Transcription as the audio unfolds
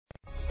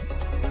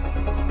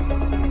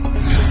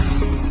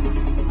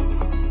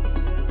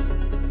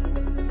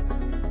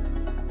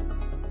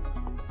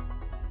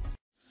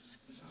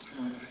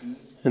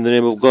In the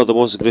name of God, the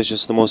most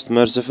gracious, the most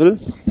merciful,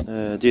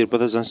 dear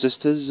brothers and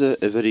sisters, a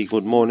very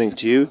good morning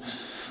to you.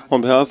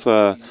 On behalf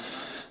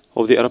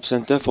of the Arab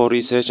Center for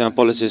Research and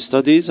Policy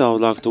Studies, I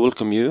would like to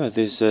welcome you at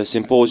this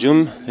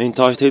symposium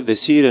entitled The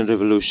Syrian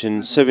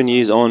Revolution, 7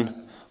 Years On,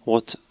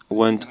 What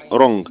Went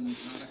Wrong,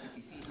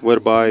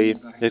 whereby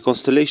a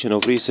constellation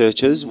of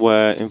researchers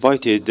were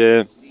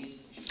invited,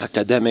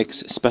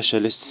 academics,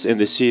 specialists in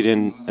the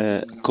Syrian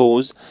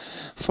cause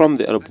from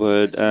the Arab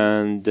world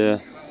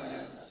and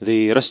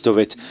the rest of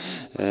it.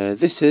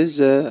 This is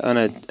a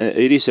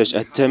research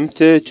attempt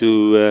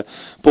to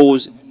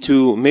pose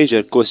two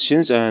major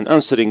questions and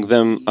answering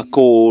them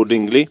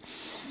accordingly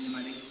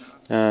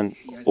and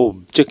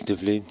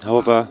objectively,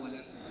 however,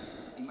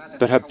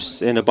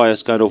 perhaps in a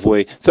biased kind of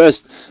way.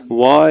 First,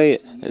 why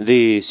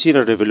the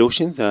Syrian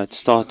revolution that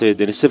started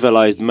in a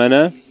civilized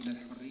manner,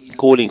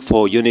 calling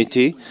for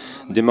unity,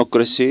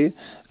 democracy,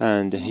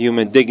 and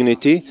human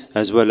dignity,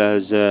 as well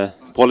as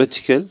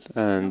political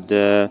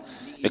and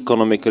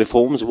economic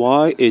reforms,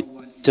 why it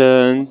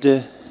turned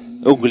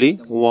ugly,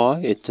 why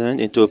it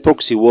turned into a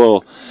proxy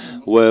war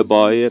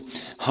whereby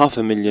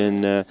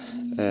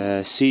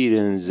 500,000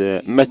 Syrians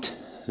met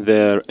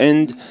their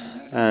end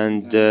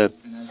and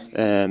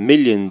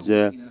millions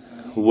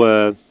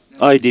were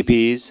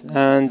IDPs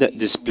and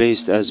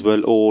displaced as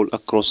well all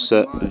across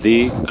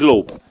the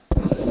globe.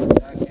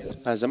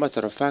 As a matter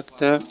of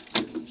fact,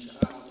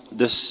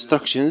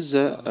 destructions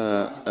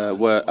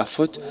were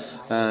afoot,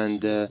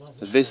 and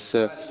this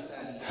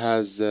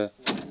has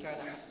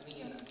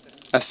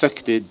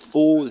affected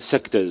all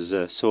sectors.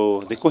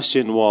 So the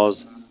question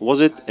was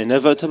it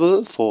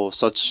inevitable for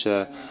such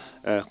a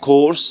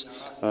course?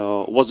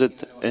 Was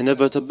it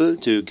inevitable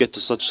to get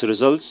to such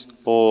results?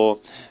 Or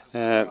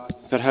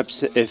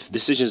perhaps if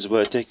decisions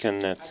were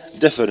taken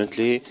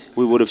differently,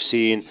 we would have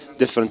seen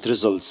different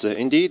results.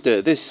 Indeed,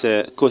 this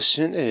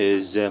question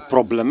is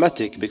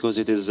problematic because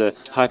it is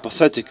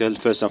hypothetical,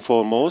 first and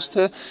foremost.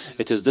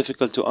 It is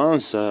difficult to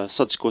answer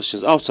such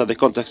questions outside the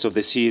context of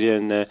the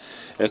Syrian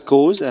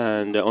cause,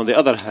 and on the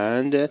other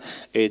hand,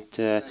 it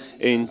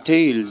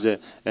entails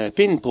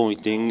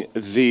pinpointing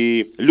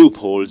the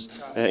loopholes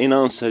in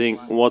answering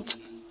what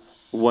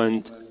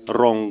went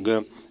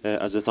wrong,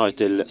 as the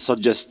title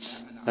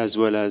suggests, as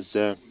well as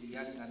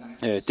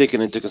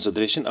taking into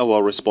consideration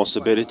our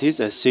responsibilities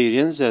as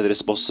Syrians, the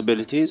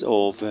responsibilities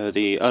of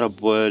the Arab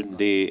world,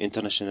 the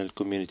international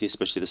community,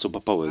 especially the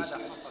superpowers.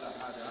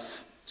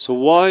 So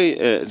why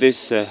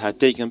this had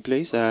taken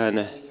place,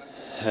 and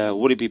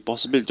would it be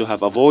possible to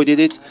have avoided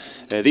it?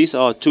 These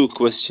are two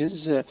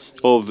questions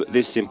of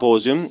this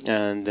symposium,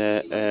 and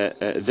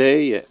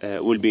they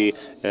will be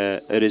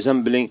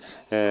resembling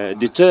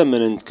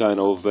determinant kind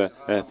of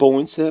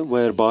points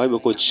whereby we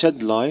could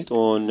shed light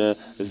on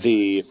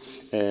the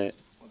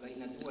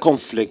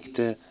conflict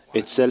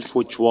itself,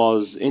 which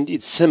was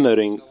indeed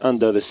simmering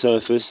under the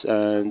surface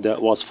and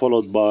was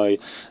followed by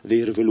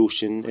the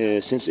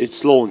revolution since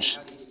its launch.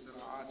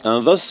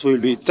 And thus we'll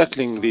be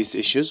tackling these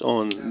issues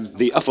on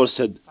the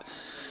aforesaid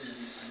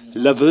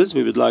levels.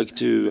 We would like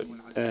to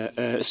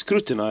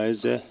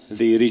scrutinize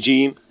the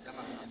regime,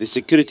 the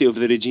security of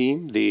the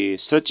regime, the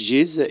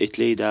strategies it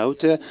laid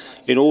out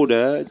in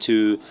order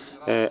to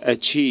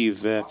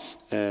achieve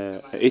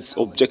its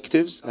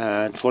objectives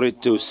and for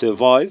it to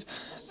survive.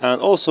 And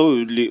also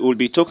we'll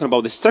be talking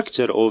about the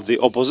structure of the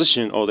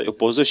opposition or the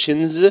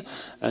oppositions,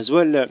 as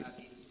well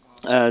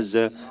as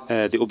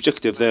the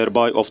objective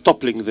thereby of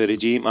toppling the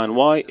regime and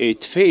why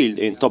it failed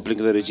in toppling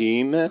the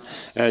regime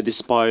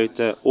despite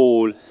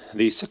all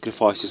the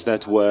sacrifices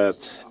that were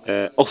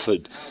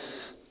offered.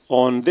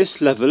 On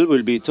this level,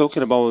 we'll be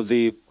talking about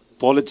the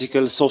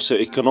political,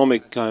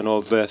 socio-economic kind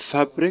of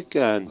fabric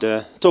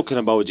and talking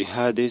about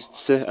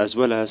jihadists as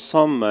well as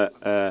some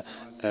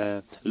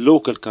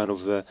local kind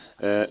of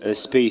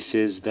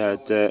spaces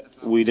that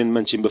we didn't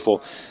mention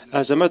before.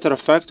 As a matter of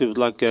fact, we would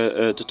like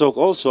to talk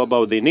also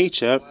about the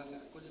nature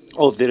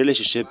of the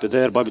relationship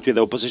thereby between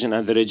the opposition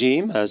and the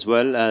regime, as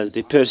well as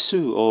the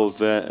pursuit of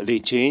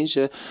the change,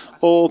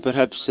 or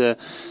perhaps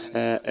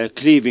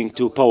cleaving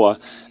to power,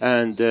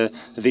 and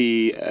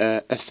the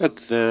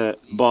effect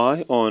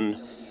thereby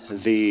on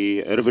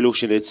the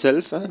revolution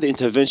itself and the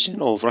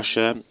intervention of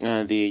Russia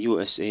and the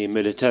USA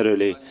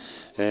militarily.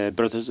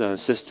 Brothers and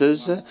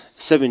sisters,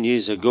 7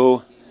 years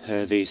ago,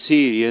 the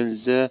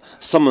Syrians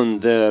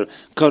summoned their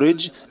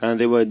courage and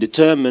they were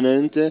determined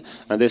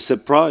and they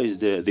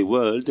surprised the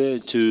world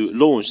to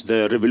launch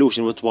their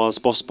revolution, which was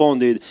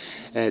postponed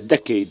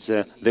decades.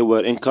 They were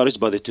encouraged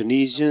by the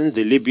Tunisians,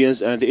 the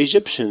Libyans and the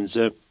Egyptians.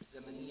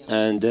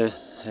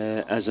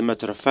 As a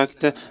matter of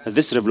fact,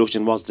 this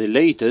revolution was the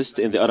latest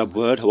in the Arab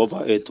world.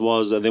 However, it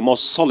was the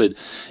most solid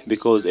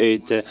because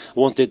it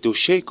wanted to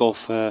shake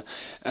off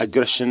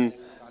aggression,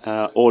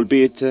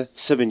 albeit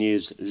 7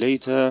 years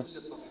later.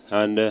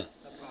 And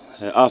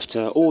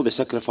after all the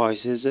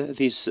sacrifices,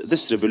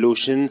 this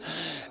revolution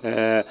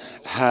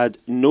had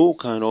no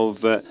kind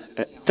of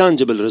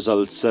tangible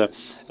results.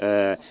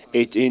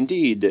 It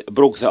indeed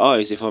broke the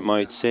ice, if I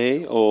might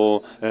say,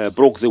 or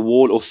broke the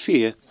wall of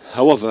fear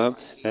However,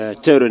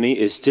 tyranny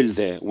is still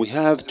there. We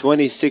have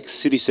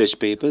 26 research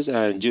papers,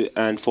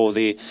 and for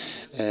the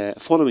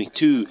following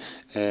 2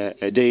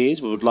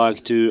 days, we would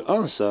like to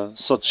answer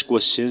such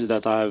questions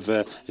that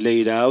I've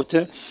laid out.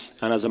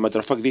 And as a matter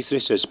of fact, these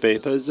research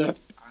papers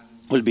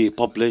will be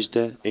published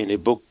in a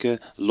book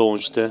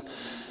launched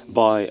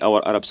by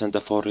our Arab Center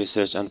for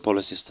Research and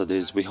Policy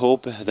Studies. We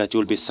hope that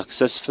you'll be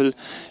successful,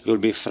 you'll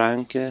be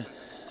frank,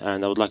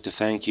 and I would like to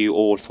thank you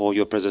all for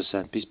your presence,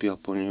 and peace be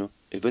upon you.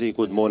 A very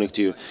good morning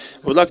to you.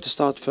 I would like to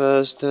start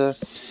first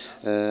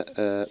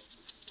the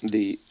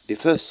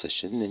first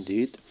session,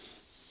 indeed.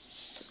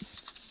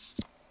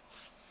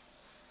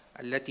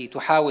 التي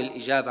تحاول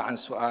الإجابة عن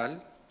سؤال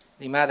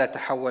لماذا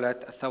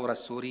تحولت الثورة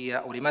السورية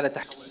أو لماذا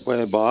تحولت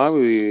whereby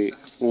we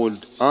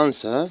would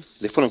answer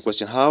the following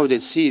question: how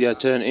did Syria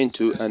turn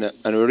into an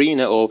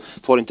arena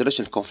for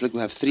international conflict?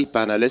 We have 3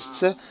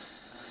 panelists.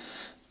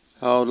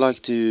 I would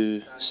like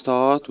to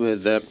start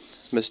with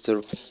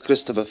Mr.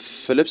 Christopher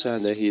Phillips,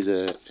 and he's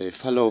a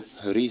fellow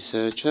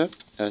researcher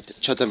at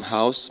Chatham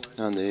House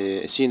and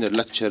a senior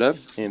lecturer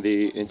in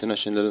the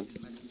international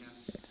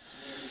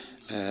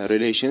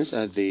relations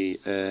at the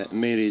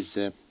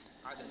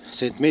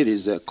St.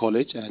 Mary's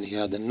College, and he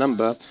had a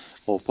number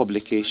of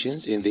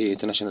publications in the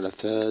international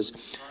affairs,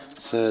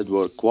 Third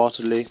World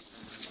Quarterly,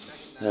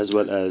 as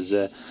well as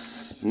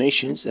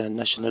nations and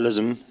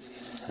nationalism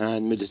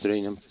and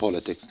Mediterranean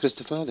politics.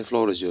 Christopher, the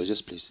floor is yours.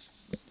 Yes, please.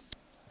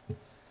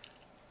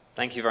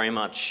 Thank you very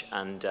much,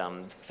 and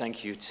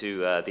thank you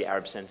to the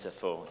Arab Center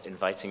for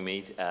inviting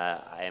me.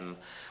 I am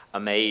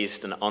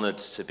amazed and honored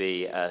to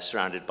be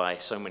surrounded by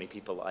so many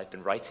people I've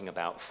been writing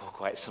about for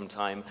quite some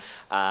time.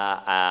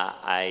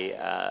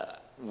 I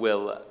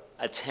will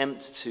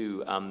attempt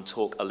to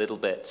talk a little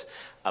bit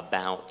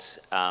about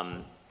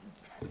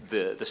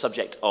the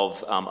subject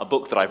of a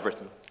book that I've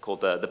written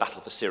called The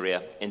Battle for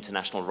Syria,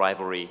 International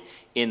Rivalry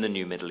in the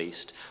New Middle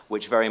East,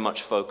 which very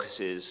much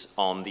focuses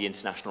on the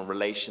international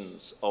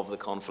relations of the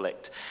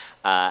conflict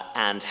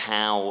and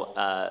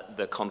how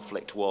the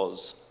conflict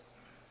was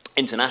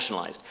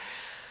internationalized.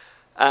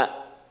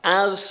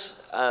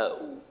 As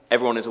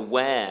everyone is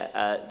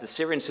aware, the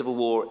Syrian civil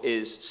war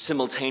is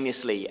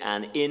simultaneously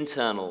an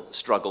internal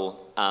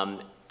struggle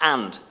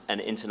and an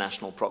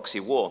international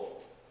proxy war.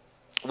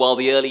 While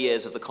the early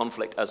years of the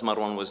conflict, as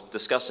Marwan was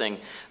discussing,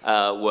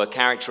 were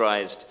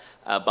characterized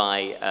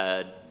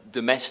by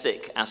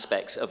domestic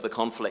aspects of the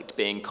conflict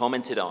being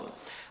commented on,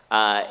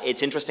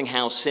 it's interesting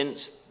how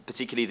since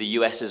particularly the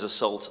US's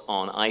assault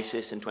on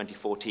ISIS in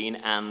 2014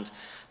 and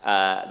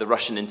the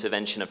Russian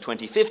intervention of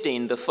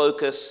 2015, the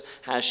focus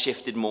has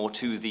shifted more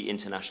to the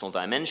international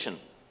dimension.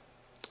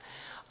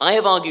 I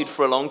have argued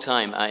for a long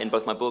time in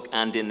both my book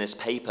and in this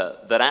paper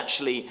that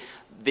actually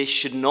this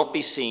should not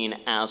be seen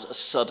as a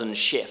sudden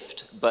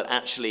shift, but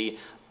actually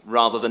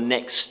rather the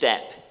next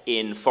step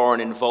in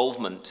foreign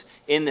involvement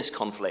in this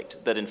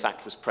conflict that in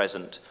fact was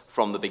present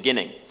from the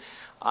beginning.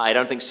 I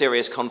don't think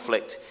Syria's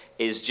conflict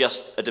is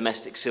just a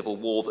domestic civil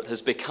war that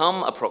has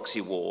become a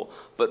proxy war,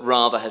 but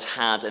rather has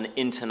had an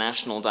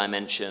international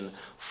dimension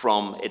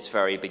from its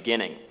very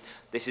beginning.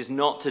 This is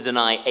not to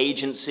deny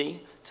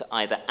agency to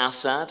either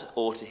Assad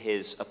or to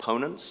his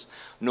opponents,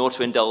 nor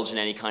to indulge in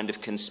any kind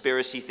of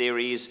conspiracy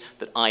theories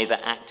that either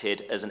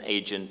acted as an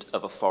agent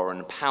of a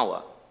foreign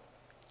power.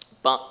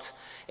 But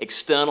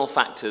external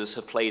factors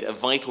have played a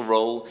vital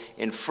role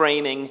in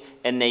framing,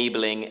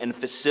 enabling, and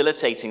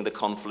facilitating the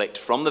conflict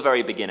from the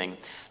very beginning,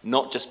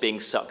 not just being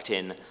sucked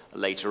in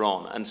later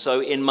on. And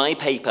so in my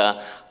paper,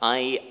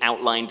 I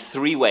outlined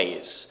 3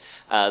 ways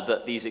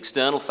that these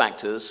external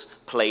factors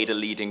played a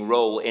leading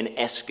role in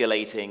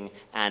escalating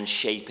and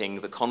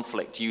shaping the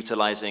conflict,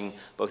 utilizing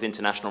both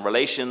international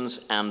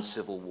relations and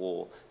civil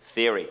war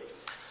theory.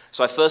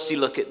 So I firstly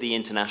look at the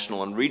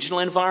international and regional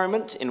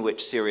environment in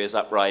which Syria's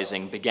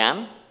uprising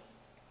began,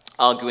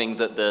 arguing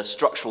that the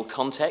structural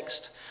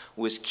context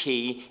was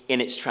key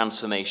in its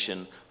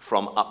transformation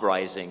from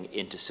uprising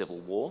into civil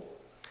war.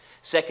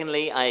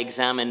 Secondly, I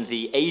examined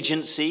the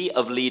agency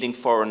of leading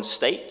foreign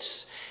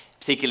states,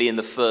 particularly in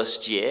the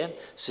first year,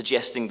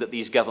 suggesting that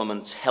these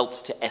governments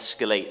helped to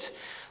escalate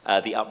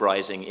the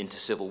uprising into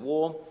civil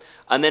war.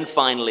 And then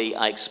finally,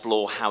 I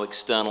explore how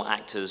external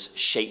actors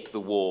shaped the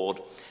war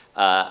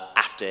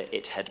after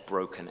it had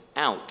broken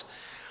out.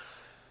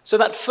 So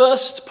that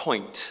first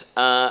point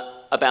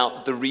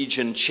about the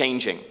region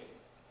changing.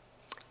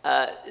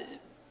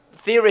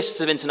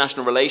 Theorists of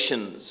international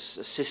relations,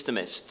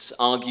 systemists,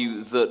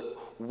 argue that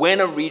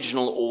when a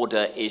regional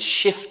order is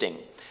shifting,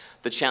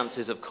 the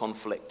chances of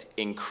conflict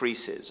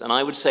increases. And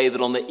I would say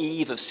that on the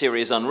eve of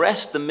Syria's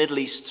unrest, the Middle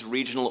East's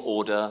regional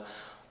order,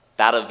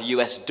 that of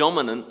US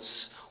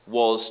dominance,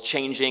 was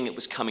changing, it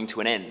was coming to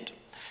an end.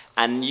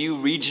 And new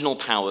regional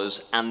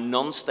powers and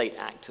non-state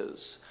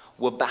actors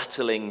were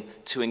battling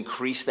to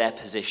increase their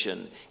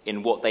position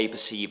in what they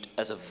perceived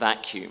as a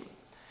vacuum.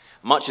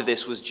 Much of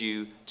this was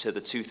due to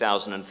the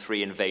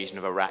 2003 invasion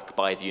of Iraq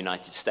by the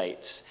United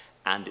States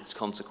and its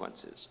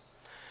consequences.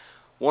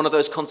 One of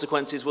those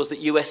consequences was that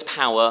US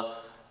power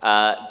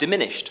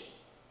diminished.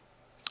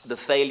 The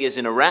failures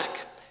in Iraq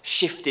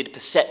shifted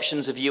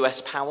perceptions of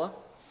US power.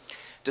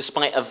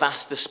 Despite a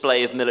vast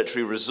display of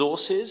military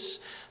resources,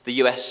 the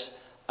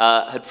US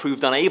had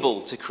proved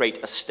unable to create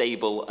a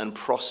stable and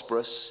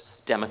prosperous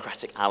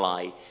democratic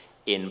ally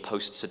in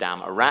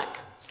post-Saddam Iraq.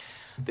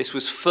 This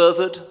was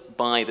furthered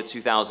by the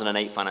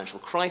 2008 financial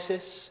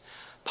crisis,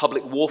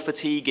 public war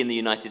fatigue in the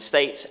United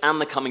States, and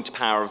the coming to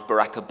power of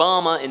Barack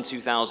Obama in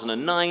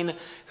 2009,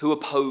 who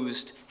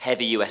opposed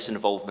heavy US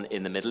involvement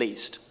in the Middle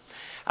East.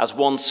 As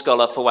one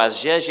scholar,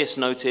 Fawaz Gergis,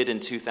 noted in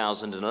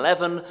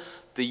 2011,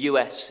 the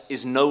US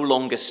is no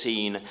longer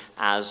seen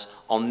as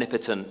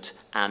omnipotent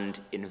and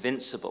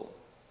invincible.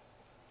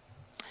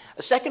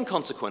 A second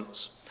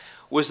consequence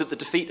was that the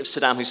defeat of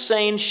Saddam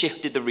Hussein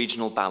shifted the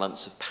regional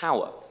balance of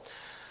power.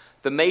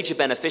 The major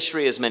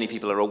beneficiary, as many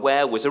people are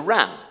aware, was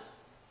Iran.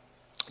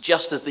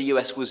 Just as the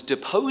US was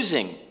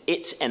deposing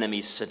its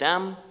enemy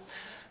Saddam,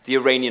 the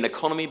Iranian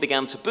economy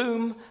began to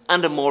boom,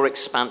 and a more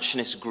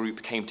expansionist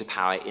group came to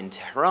power in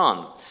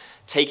Tehran,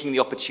 taking the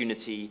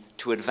opportunity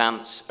to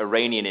advance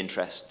Iranian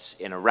interests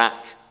in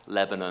Iraq,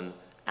 Lebanon,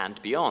 and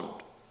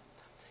beyond.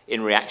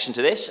 In reaction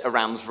to this,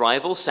 Iran's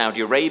rival, Saudi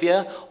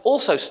Arabia,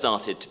 also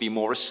started to be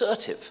more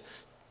assertive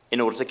in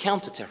order to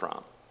counter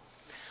Tehran.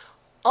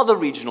 Other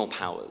regional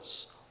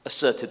powers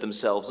asserted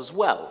themselves as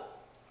well.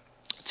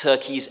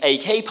 Turkey's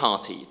AK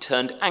party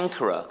turned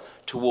Ankara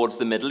towards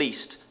the Middle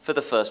East for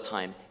the first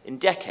time in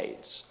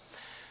decades,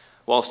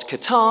 whilst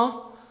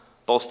Qatar,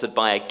 bolstered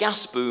by a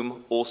gas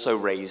boom, also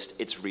raised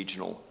its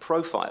regional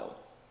profile.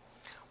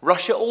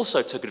 Russia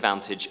also took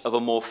advantage of a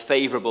more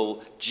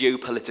favorable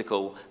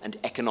geopolitical and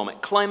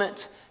economic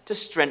climate to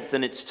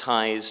strengthen its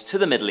ties to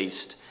the Middle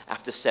East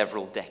after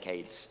several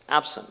decades'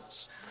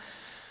 absence.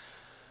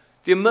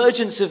 The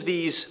emergence of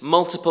these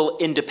multiple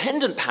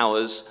independent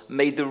powers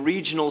made the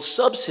regional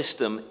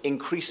subsystem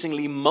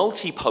increasingly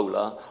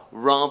multipolar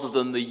rather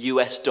than the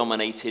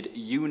US-dominated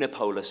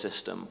unipolar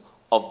system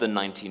of the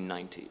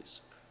 1990s.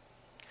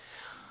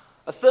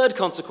 A third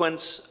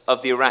consequence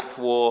of the Iraq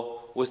War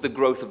was the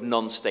growth of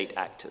non-state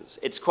actors.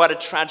 It's quite a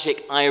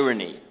tragic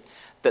irony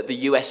that the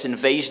US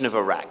invasion of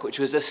Iraq, which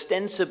was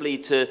ostensibly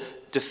to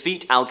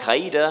defeat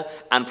al-Qaeda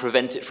and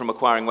prevent it from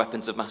acquiring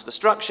weapons of mass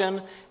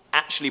destruction,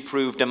 actually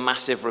proved a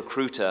massive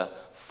recruiter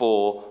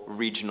for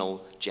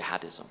regional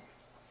jihadism.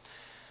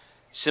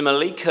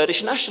 Similarly,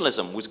 Kurdish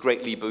nationalism was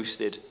greatly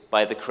boosted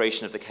by the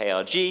creation of the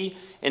KRG,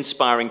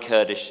 inspiring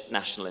Kurdish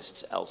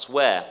nationalists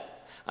elsewhere.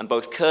 And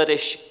both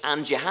Kurdish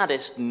and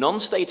jihadist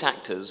non-state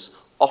actors,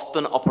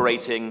 often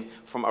operating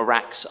from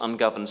Iraq's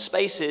ungoverned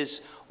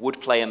spaces, would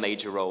play a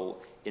major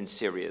role in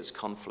Syria's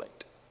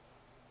conflict.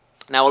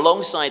 Now,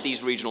 alongside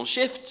these regional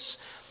shifts,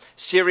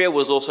 Syria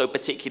was also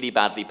particularly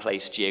badly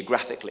placed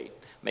geographically,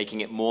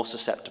 making it more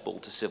susceptible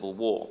to civil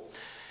war.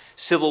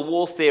 Civil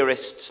war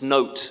theorists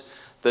note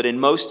that in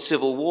most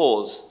civil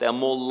wars, they're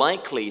more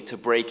likely to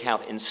break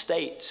out in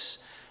states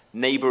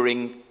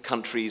neighboring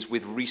countries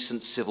with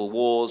recent civil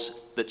wars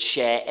that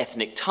share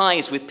ethnic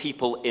ties with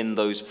people in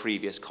those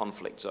previous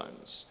conflict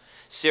zones.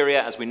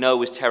 Syria, as we know,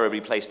 was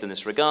terribly placed in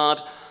this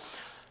regard,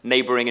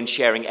 neighboring and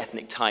sharing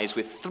ethnic ties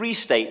with 3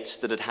 states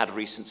that had had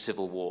recent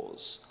civil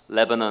wars: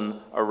 Lebanon,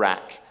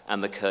 Iraq,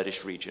 and the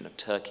Kurdish region of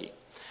Turkey,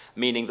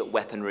 meaning that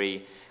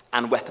weaponry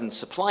and weapons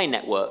supply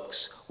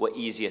networks were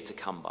easier to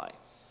come by.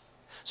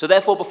 So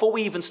therefore, before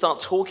we even start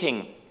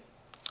talking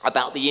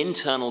about the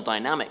internal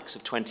dynamics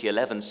of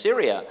 2011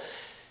 Syria,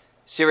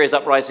 Syria's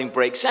uprising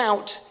breaks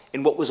out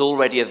in what was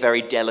already a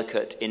very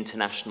delicate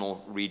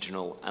international,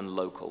 regional, and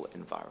local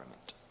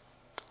environment.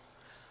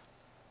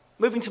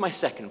 Moving to my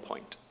second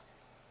point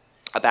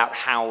about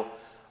how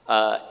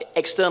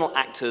external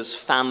actors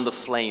fanned the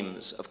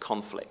flames of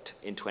conflict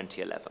in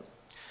 2011.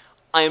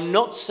 I am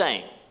not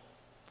saying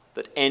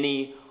that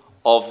any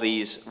of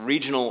these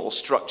regional or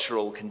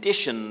structural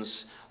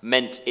conditions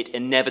meant it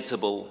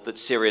inevitable that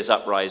Syria's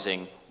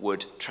uprising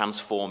would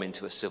transform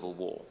into a civil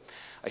war.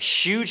 A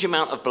huge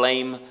amount of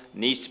blame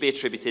needs to be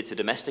attributed to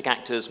domestic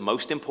actors,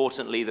 most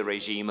importantly the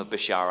regime of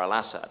Bashar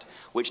al-Assad,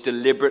 which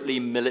deliberately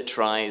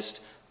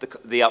militarized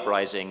the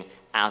uprising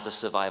as a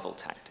survival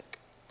tactic.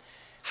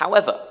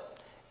 However,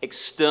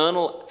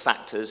 external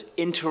factors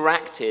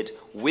interacted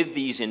with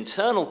these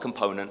internal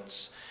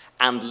components,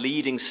 and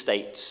leading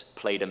states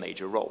played a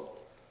major role.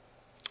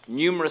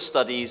 Numerous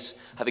studies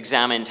have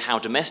examined how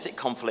domestic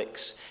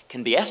conflicts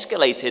can be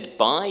escalated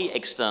by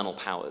external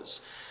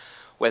powers,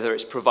 whether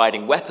it's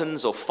providing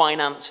weapons or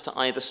finance to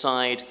either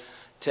side,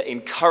 to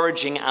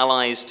encouraging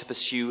allies to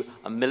pursue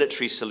a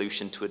military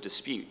solution to a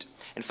dispute.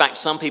 In fact,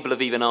 some people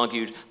have even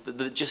argued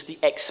that just the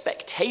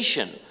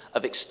expectation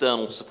of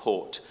external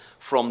support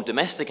from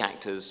domestic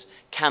actors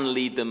can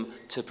lead them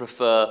to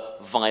prefer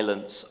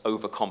violence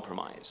over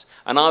compromise.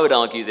 And I would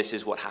argue this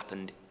is what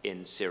happened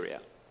in Syria.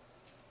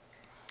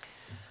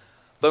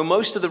 Though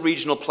most of the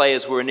regional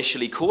players were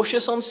initially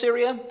cautious on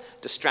Syria,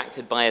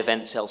 distracted by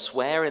events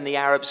elsewhere in the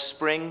Arab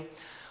Spring,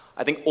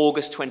 I think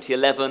August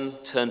 2011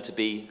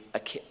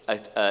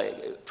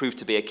 proved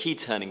to be a key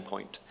turning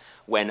point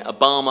when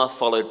Obama,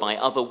 followed by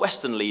other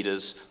Western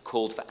leaders,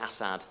 called for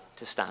Assad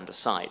to stand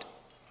aside.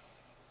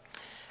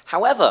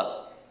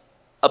 However,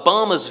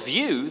 Obama's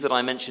view that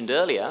I mentioned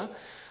earlier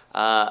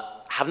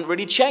hadn't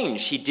really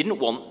changed. He didn't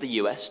want the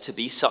US to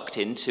be sucked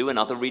into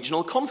another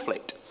regional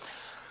conflict.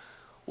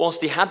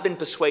 Whilst he had been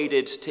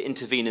persuaded to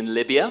intervene in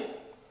Libya,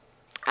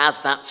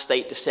 as that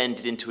state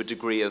descended into a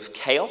degree of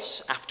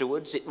chaos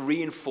afterwards, it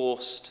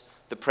reinforced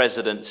the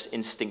president's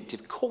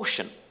instinctive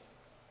caution.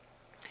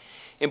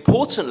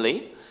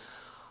 Importantly,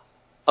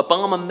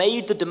 Obama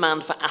made the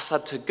demand for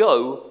Assad to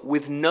go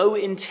with no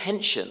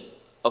intention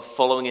of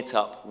following it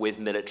up with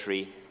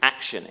military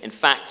action. In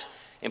fact,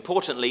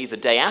 importantly, the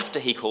day after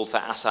he called for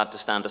Assad to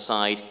stand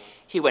aside,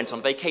 he went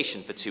on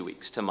vacation for 2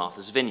 weeks to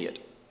Martha's Vineyard.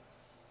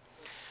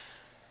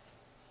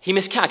 He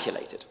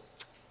miscalculated.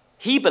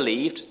 He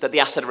believed that the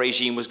Assad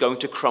regime was going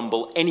to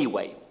crumble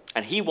anyway,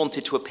 and he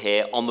wanted to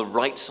appear on the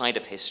right side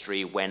of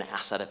history when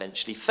Assad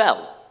eventually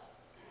fell.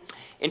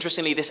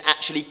 Interestingly, this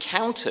actually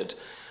countered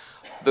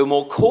the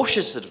more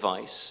cautious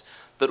advice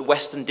that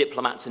Western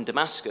diplomats in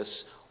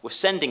Damascus were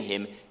sending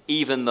him,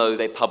 even though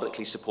they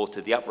publicly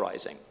supported the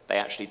uprising. They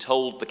actually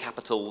told the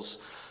capitals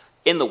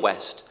in the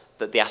West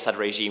that the Assad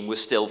regime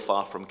was still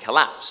far from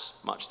collapse,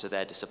 much to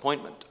their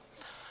disappointment.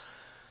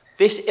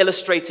 This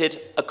illustrated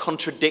a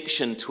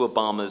contradiction to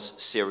Obama's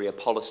Syria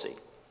policy.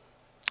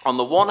 On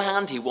the one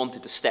hand, he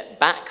wanted to step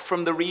back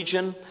from the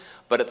region,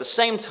 but at the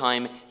same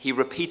time, he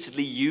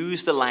repeatedly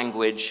used the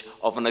language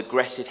of an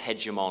aggressive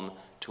hegemon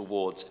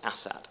towards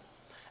Assad.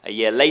 A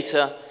year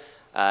later,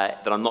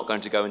 that I'm not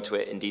going to go into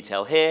it in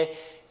detail here,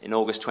 in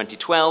August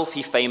 2012,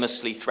 he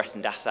famously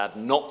threatened Assad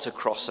not to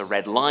cross a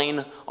red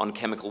line on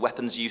chemical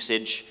weapons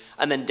usage,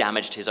 and then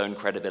damaged his own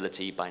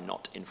credibility by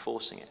not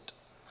enforcing it.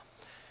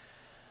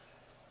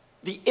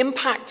 The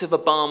impact of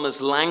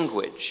Obama's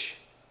language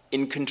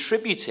in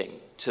contributing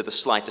to the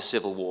slighter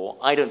civil war,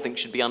 I don't think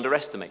should be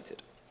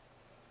underestimated.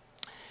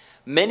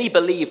 Many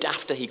believed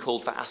after he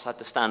called for Assad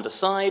to stand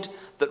aside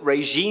that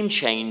regime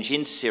change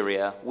in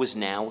Syria was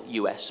now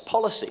US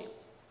policy.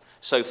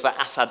 So for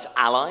Assad's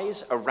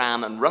allies,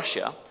 Iran and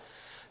Russia,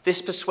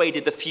 this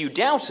persuaded the few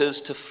doubters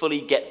to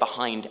fully get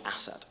behind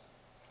Assad,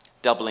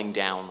 doubling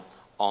down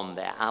on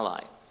their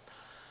ally.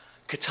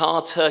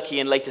 Qatar,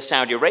 Turkey, and later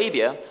Saudi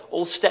Arabia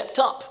all stepped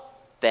up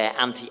their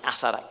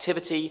anti-Assad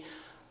activity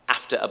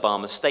after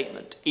Obama's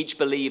statement. Each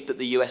believed that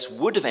the US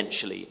would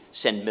eventually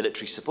send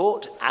military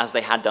support, as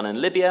they had done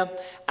in Libya,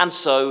 and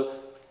so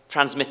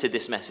transmitted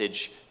this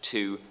message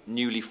to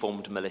newly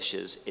formed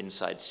militias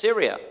inside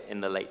Syria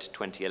in the late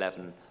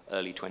 2011,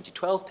 early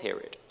 2012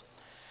 period.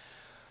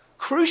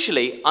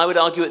 Crucially, I would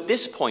argue at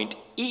this point,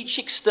 each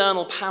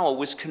external power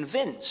was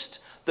convinced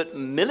that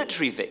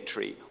military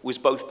victory was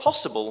both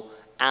possible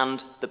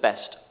and the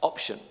best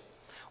option,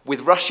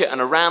 with Russia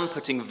and Iran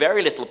putting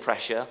very little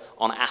pressure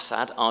on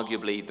Assad,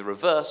 arguably the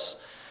reverse,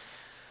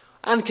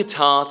 and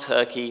Qatar,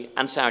 Turkey,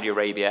 and Saudi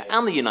Arabia,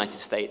 and the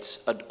United States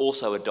are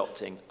also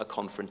adopting a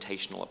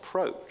confrontational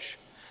approach.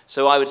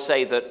 So I would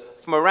say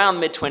that from around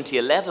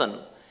mid-2011,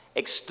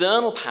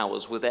 external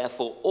powers were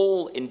therefore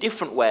all in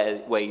different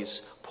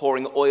ways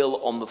pouring oil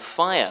on the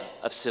fire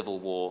of civil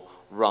war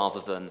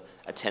rather than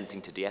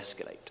attempting to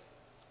de-escalate.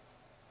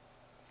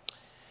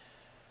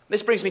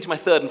 This brings me to my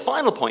third and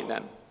final point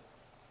then,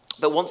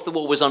 that once the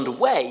war was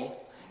underway,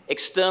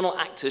 external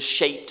actors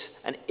shaped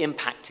and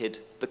impacted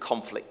the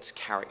conflict's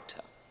character.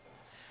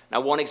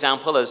 Now, one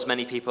example, as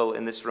many people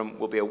in this room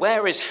will be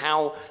aware, is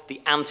how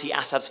the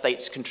anti-Assad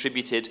states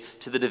contributed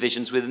to the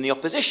divisions within the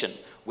opposition,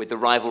 with the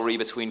rivalry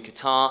between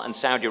Qatar and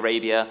Saudi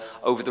Arabia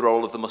over the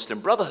role of the Muslim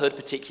Brotherhood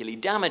particularly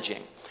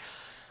damaging.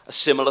 A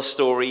similar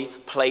story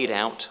played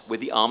out with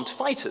the armed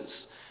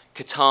fighters.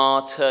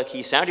 Qatar,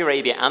 Turkey, Saudi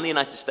Arabia, and the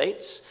United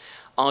States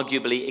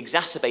arguably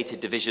exacerbated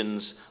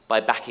divisions by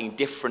backing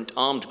different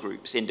armed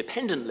groups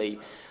independently,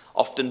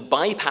 often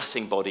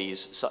bypassing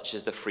bodies such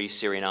as the Free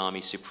Syrian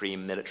Army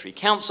Supreme Military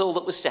Council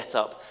that was set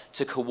up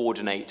to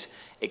coordinate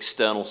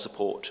external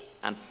support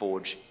and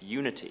forge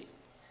unity.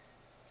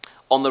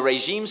 On the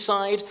regime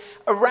side,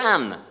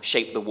 Iran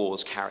shaped the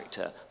war's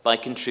character by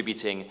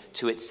contributing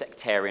to its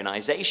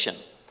sectarianization.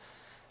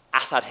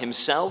 Assad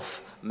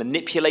himself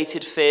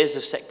manipulated fears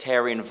of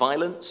sectarian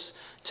violence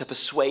to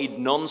persuade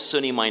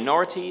non-Sunni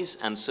minorities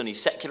and Sunni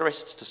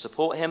secularists to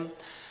support him,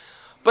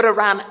 but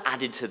Iran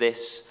added to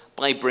this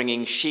by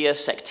bringing Shia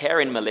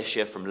sectarian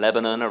militia from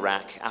Lebanon,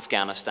 Iraq,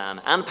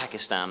 Afghanistan, and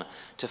Pakistan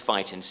to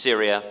fight in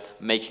Syria,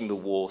 making the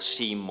war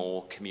seem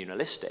more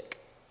communalistic.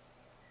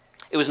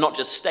 It was not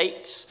just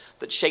states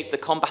that shaped the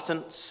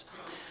combatants.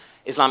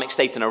 Islamic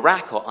State in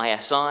Iraq, or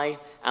ISI,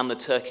 and the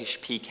Turkish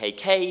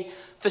PKK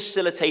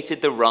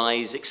facilitated the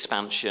rise,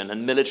 expansion,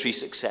 and military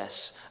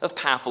success of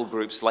powerful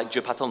groups like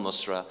Jabhat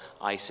al-Nusra,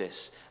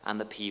 ISIS, and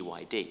the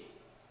PYD.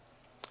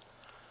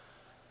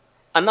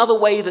 Another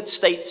way that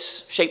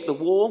states shaped the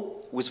war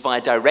was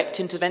via direct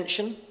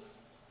intervention.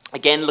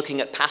 Again, looking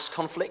at past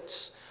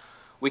conflicts,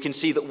 we can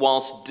see that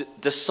whilst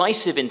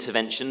decisive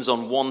interventions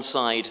on one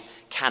side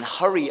can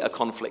hurry a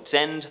conflict's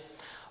end,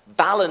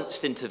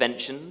 balanced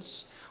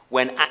interventions,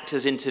 when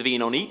actors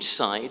intervene on each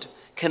side,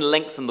 can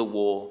lengthen the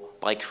war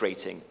by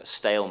creating a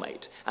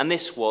stalemate. And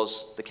this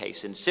was the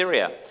case in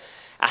Syria.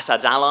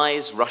 Assad's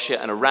allies,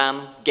 Russia and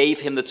Iran,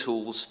 gave him the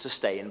tools to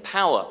stay in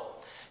power.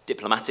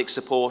 Diplomatic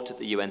support at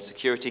the UN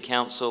Security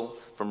Council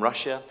from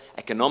Russia,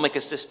 economic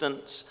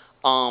assistance,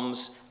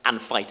 arms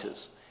and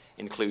fighters,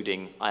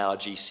 including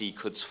IRGC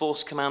Quds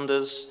Force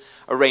commanders,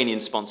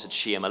 Iranian-sponsored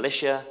Shia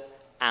militia,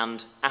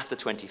 and, after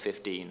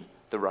 2015,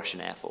 the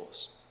Russian Air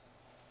Force.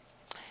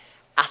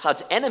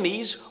 Assad's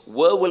enemies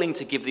were willing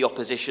to give the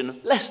opposition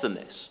less than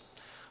this,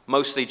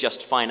 mostly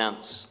just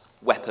finance,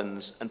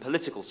 weapons, and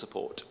political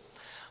support.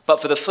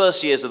 But for the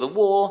first years of the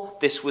war,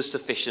 this was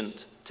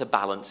sufficient to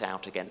balance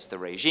out against the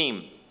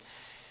regime.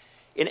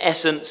 In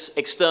essence,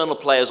 external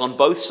players on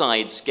both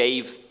sides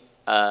gave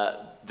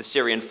the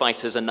Syrian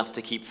fighters enough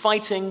to keep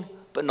fighting,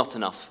 but not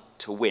enough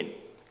to win,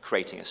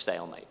 creating a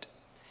stalemate.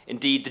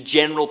 Indeed, the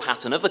general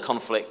pattern of the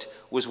conflict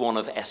was one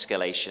of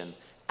escalation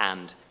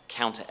and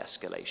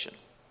counter-escalation.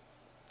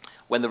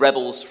 When the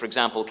rebels, for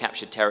example,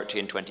 captured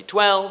territory in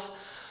 2012,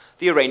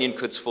 the Iranian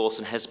Quds Force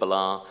and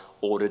Hezbollah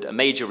ordered a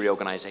major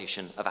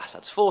reorganization of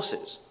Assad's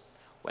forces.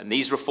 When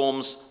these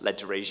reforms led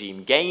to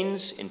regime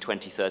gains in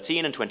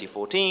 2013 and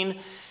 2014,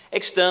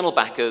 external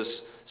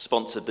backers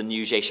sponsored the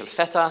new Jaish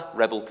al-Fatah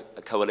rebel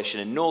coalition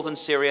in northern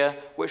Syria,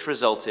 which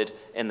resulted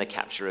in the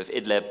capture of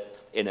Idlib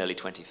in early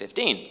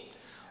 2015.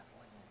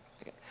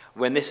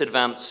 When this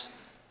advance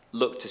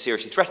looked to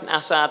seriously threaten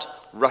Assad,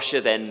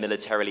 Russia then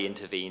militarily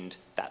intervened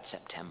that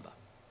September.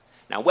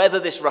 Now, whether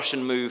this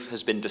Russian move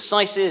has been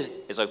decisive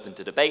is open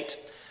to debate.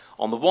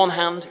 On the one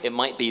hand, it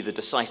might be the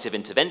decisive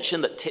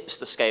intervention that tips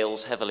the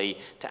scales heavily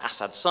to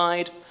Assad's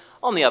side.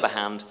 On the other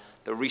hand,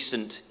 the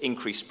recent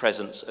increased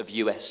presence of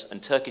US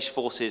and Turkish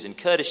forces in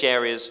Kurdish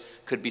areas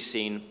could be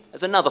seen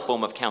as another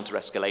form of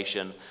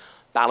counter-escalation,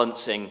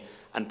 balancing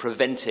and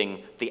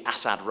preventing the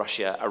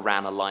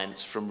Assad-Russia-Iran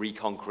alliance from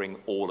reconquering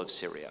all of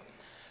Syria.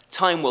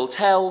 Time will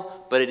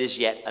tell, but it is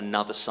yet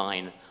another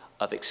sign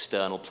of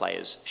external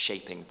players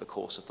shaping the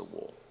course of the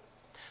war.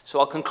 So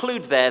I'll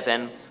conclude there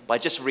then by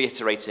just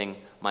reiterating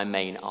my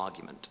main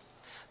argument,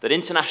 that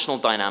international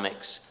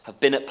dynamics have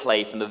been at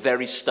play from the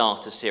very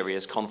start of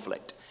Syria's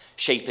conflict,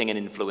 shaping and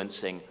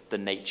influencing the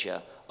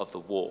nature of the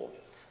war.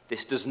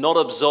 This does not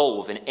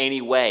absolve in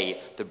any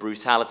way the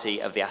brutality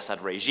of the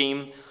Assad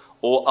regime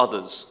or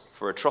others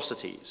for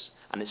atrocities,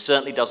 and it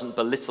certainly doesn't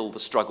belittle the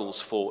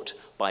struggles fought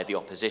by the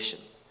opposition.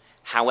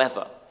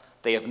 However,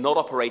 they have not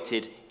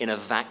operated in a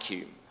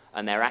vacuum,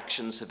 and their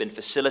actions have been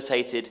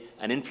facilitated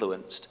and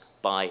influenced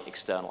by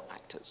external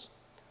actors.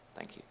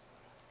 Thank you.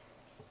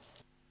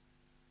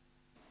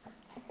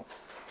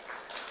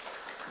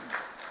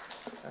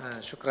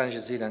 شكرا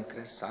جزيلا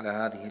كريس على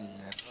هذه.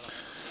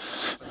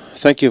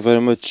 Thank you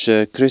very much,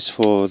 Chris,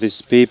 for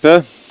this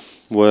paper,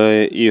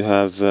 where you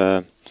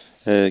have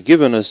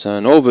given us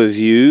an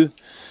overview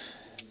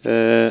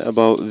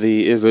about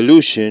the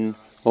evolution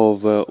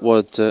of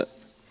what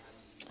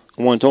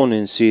went on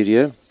in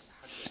Syria.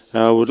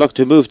 I would like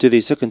to move to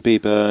the second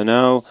paper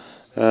now.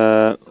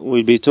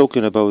 We'll be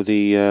talking about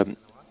the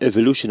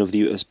evolution of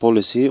the US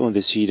policy on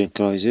the Syrian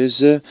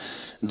crisis,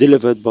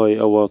 delivered by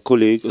our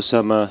colleague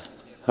Osama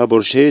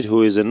Irshaid,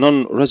 who is a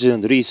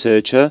non-resident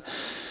researcher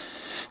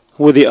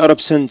with the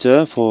Arab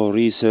Center for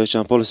Research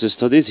and Policy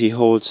Studies. He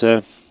holds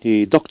a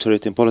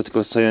doctorate in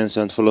political science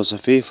and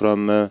philosophy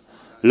from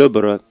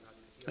Loughborough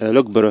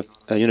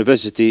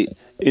University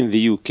in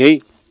the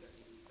UK,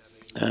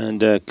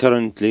 and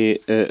currently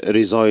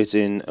resides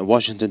in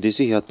Washington,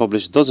 D.C. He had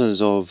published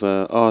dozens of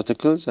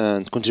articles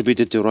and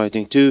contributed to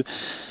writing two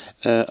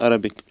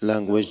Arabic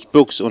language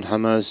books on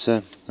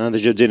Hamas and the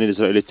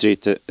Jordanian-Israeli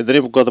threat. In the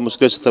name of God, the most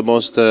gracious, the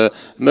most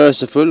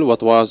merciful,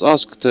 what was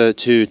asked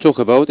to talk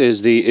about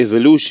is the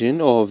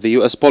evolution of the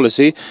U.S.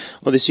 policy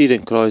on the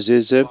Syrian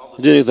crisis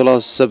during the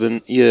last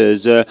 7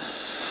 years.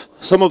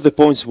 Some of the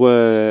points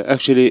were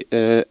actually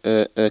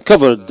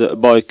covered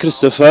by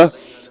Christopher.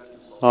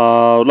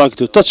 I would like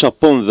to touch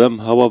upon them.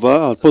 However,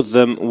 I'll put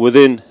them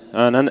within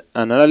an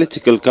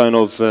analytical kind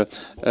of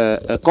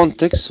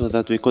context so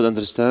that we could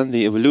understand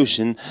the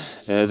evolution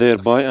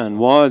thereby, and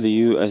why the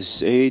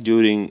USA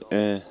during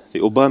the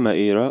Obama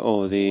era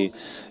or the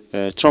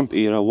Trump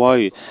era,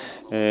 why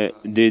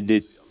did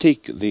it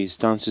take the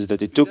stances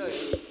that it took.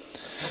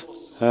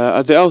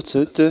 At the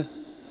outset,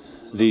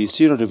 the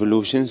Syrian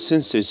revolution,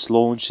 since its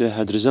launch,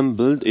 had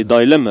resembled a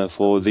dilemma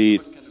for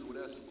the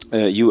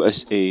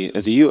USA.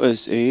 The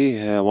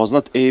USA was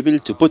not able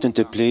to put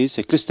into place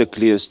a crystal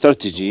clear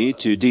strategy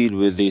to deal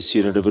with the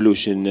Syrian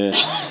revolution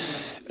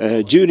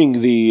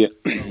during the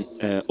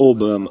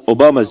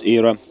Obama's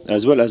era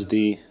as well as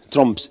the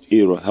Trump's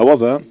era.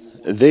 However,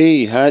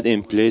 they had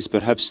in place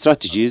perhaps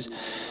strategies,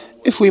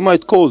 if we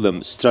might call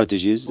them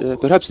strategies,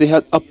 perhaps they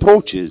had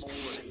approaches,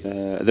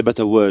 the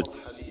better word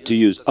to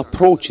use,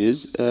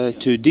 approaches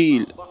to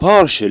deal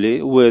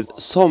partially with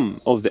some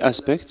of the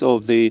aspects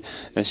of the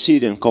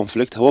Syrian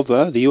conflict.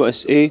 However, the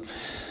USA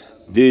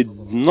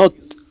did not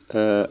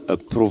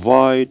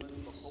provide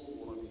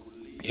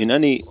in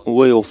any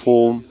way or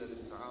form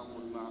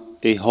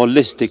a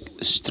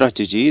holistic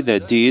strategy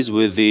that deals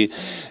with the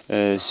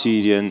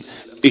Syrian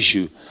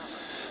issue.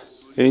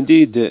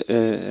 Indeed,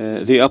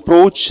 the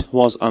approach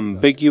was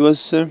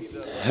ambiguous,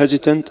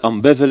 hesitant,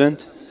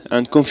 ambivalent,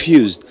 and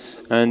confused.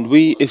 And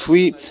if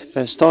we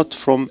start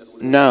from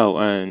now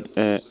and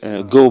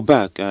go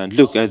back and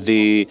look at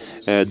the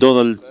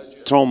Donald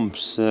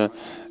Trump's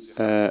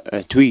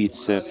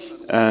tweets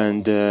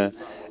and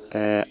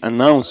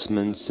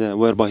announcements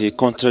whereby he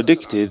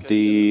contradicted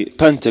the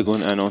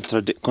Pentagon and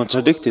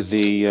contradicted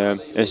the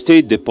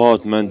State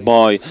Department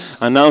by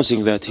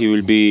announcing that he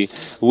will be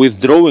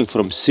withdrawing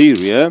from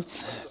Syria,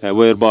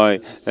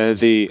 whereby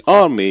the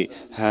army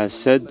has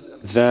said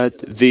that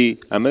the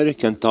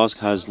American task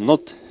has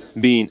not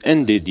been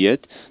ended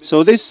yet.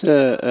 So this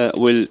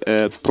will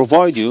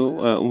provide you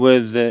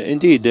with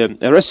indeed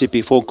a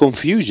recipe for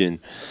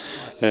confusion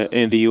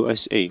in the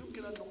USA.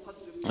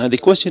 And the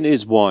question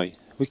is why?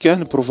 We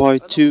can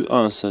provide two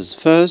answers.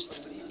 First,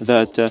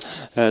 that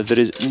there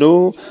is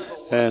no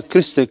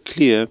crystal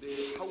clear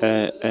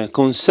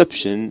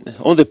conception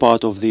on the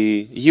part of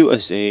the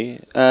USA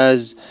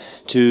as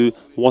to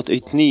what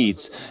it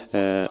needs.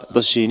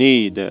 Does she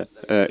need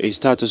a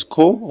status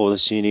quo, or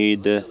does she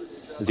need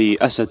the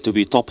Assad to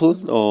be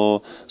toppled,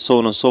 or so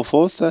on and so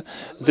forth?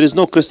 There is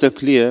no crystal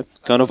clear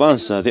kind of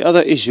answer. The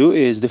other issue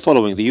is the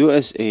following. The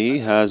USA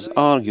has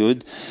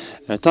argued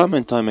time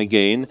and time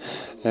again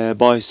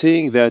by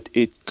saying that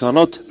it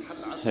cannot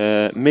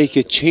make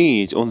a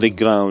change on the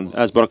ground.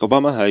 As Barack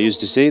Obama used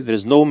to say, there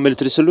is no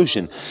military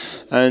solution.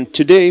 And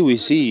today we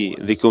see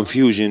the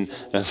confusion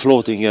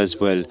floating as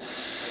well.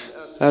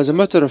 As a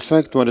matter of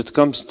fact, when it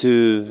comes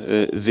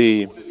to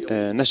the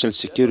national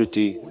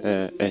security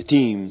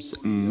team's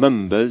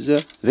members,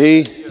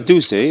 they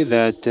do say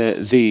that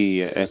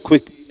the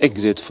quick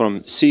exit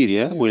from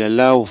Syria will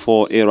allow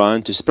for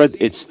Iran to spread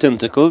its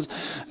tentacles,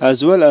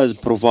 as well as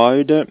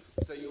provide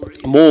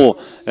more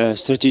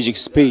strategic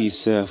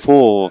space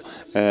for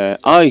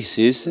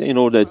ISIS in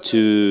order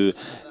to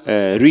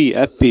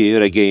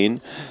reappear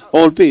again,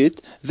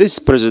 albeit this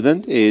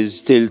president is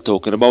still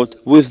talking about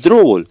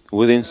withdrawal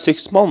within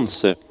 6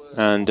 months,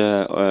 and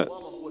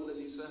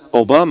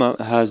Obama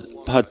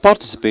had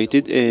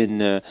participated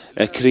in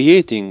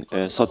creating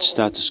such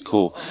status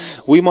quo.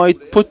 We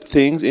might put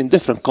things in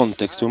different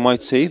context. We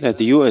might say that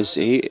the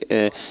USA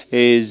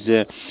is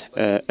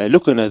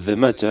looking at the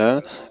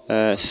matter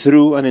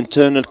through an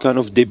internal kind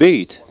of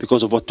debate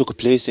because of what took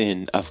place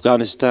in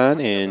Afghanistan,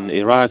 in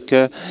Iraq,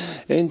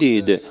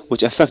 indeed,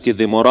 which affected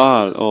the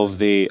morale of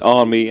the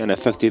army and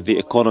affected the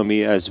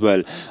economy as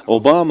well.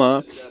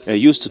 Obama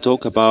used to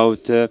talk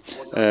about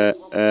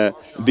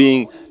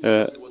being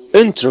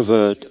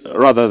introvert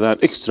rather than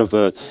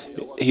extrovert.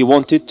 He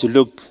wanted to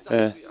look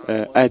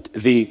at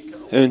the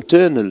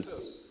internal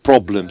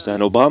problems,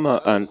 and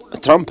Obama and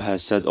Trump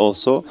has said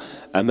also,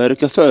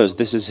 America first.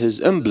 This is his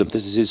emblem,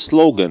 this is his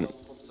slogan.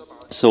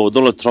 So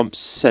Donald Trump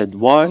said,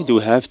 why do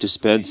we have to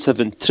spend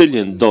 $7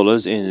 trillion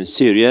in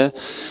Syria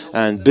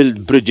and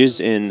build bridges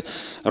in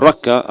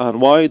Raqqa,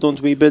 and why don't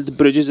we build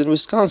bridges in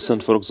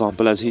Wisconsin, for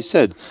example, as he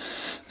said?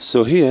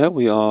 So here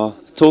we are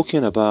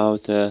talking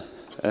about the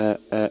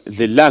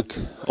lack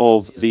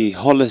of the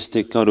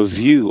holistic kind of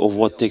view of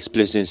what takes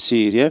place in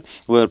Syria,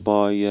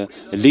 whereby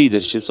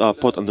leaderships are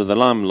put under the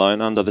limelight,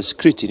 under the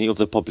scrutiny of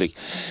the public.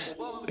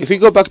 If we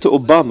go back to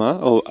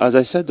Obama, as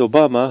I said,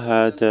 Obama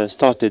had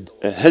started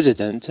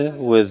hesitant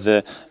with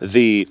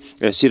the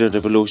Syrian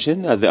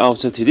revolution. At the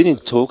outset, he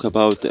didn't talk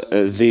about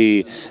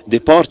the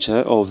departure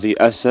of the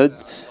Assad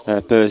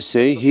per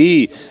se.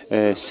 He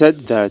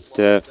said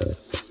that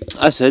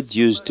Assad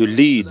used to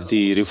lead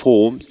the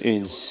reforms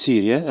in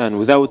Syria, and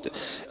without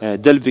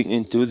delving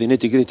into the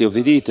nitty-gritty of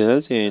the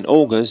details, in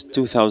August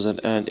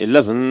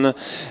 2011,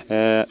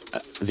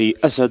 the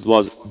Assad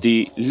was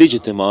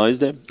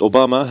delegitimized.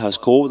 Obama has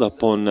called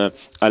upon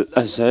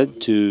al-Assad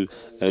to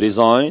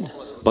resign,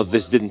 but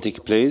this didn't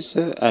take place.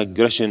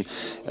 Aggression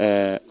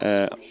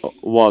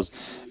was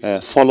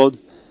followed,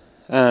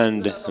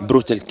 and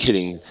brutal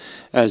killing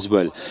as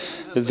well.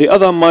 The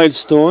other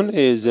milestone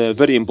is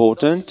very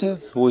important,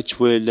 which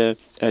will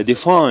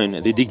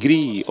define the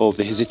degree of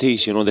the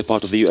hesitation on the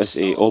part of the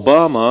USA.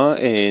 Obama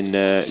in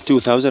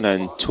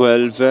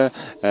 2012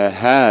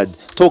 had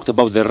talked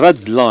about the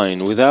red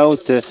line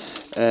without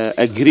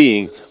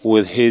agreeing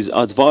with his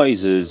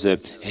advisors.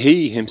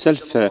 He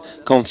himself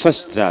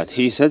confessed that.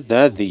 He said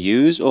that the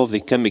use of the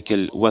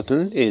chemical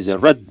weapon is a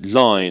red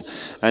line,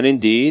 and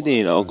indeed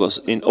in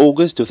August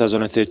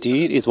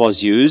 2013 it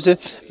was used,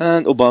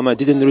 and Obama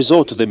didn't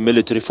resort to the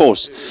military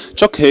force.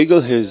 Chuck Hagel,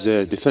 his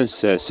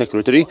defense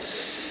secretary,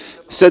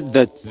 said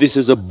that this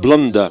is a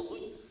blunder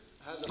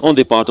on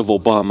the part of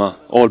Obama,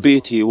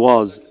 albeit he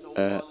was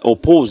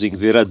opposing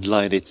the red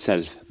line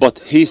itself. But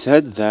he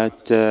said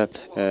that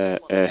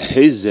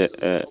his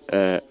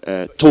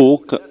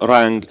talk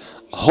rang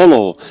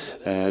hollow.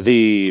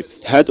 The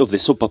head of the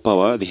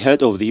superpower, the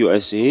head of the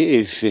USA,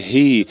 if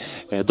he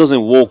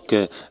doesn't walk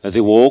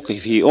the walk,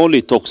 if he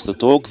only talks the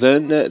talk,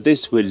 then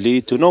this will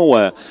lead to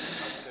nowhere.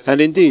 And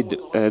indeed,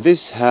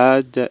 this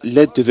had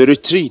led to the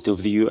retreat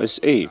of the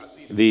USA.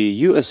 The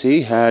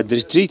USA had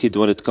retreated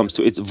when it comes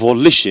to its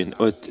volition,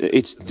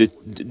 its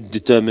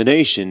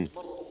determination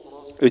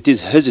it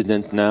is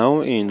hesitant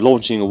now in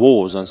launching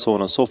wars and so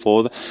on and so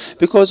forth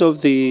because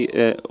of the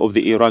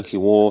Iraqi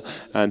war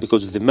and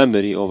because of the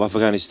memory of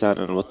Afghanistan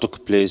and what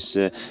took place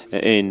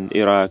in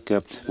Iraq,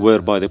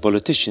 whereby the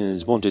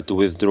politicians wanted to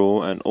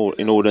withdraw and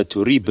in order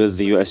to rebuild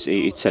the USA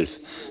itself.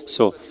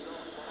 So,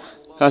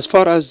 as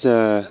far as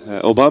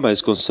Obama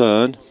is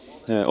concerned,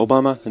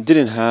 Obama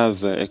didn't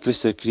have a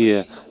crystal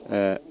clear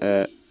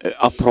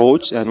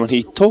approach, and when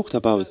he talked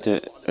about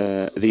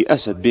the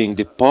Assad being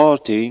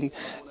departing,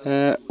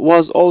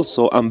 was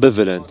also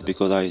ambivalent,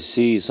 because I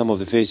see some of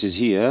the faces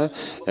here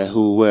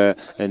who were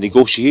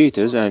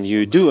negotiators, and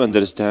you do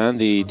understand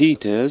the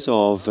details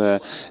of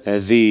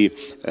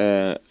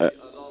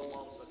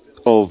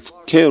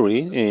Kerry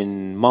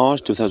in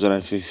March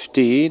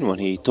 2015 when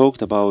he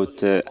talked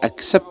about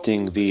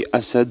accepting the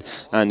Assad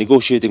and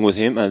negotiating with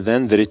him, and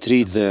then the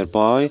retreat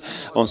thereby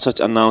on such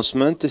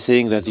announcement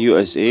saying that the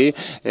USA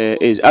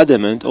is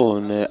adamant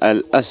on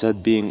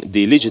al-Assad being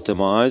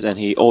delegitimized and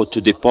he ought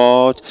to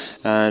depart.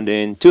 And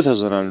in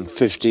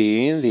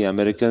 2015 the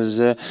Americans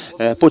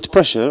put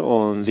pressure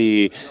on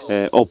the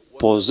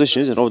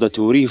oppositions in order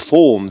to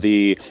reform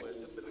the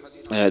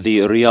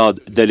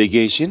Riyadh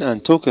delegation,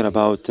 and talking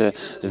about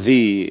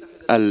the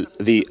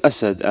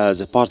Assad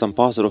as a part and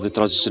parcel of the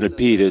transitional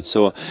period.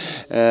 So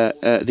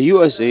the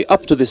USA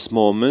up to this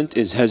moment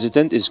is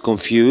hesitant, is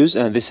confused,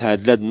 and this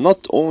had led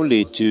not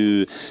only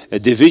to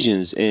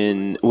divisions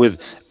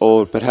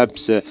or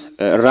perhaps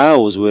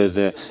rows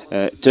with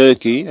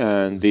Turkey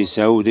and the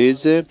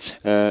Saudis.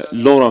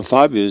 Laurent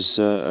Fabius,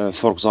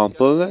 for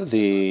example,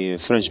 the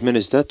French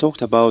minister,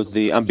 talked about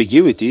the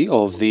ambiguity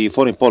of the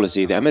foreign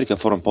policy, the American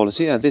foreign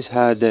policy, and this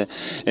had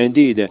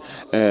indeed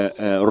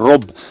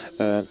robbed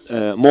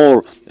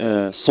more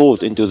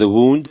salt into the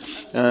wound.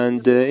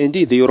 And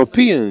indeed, the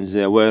Europeans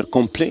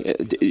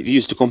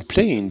used to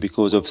complain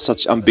because of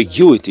such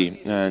ambiguity,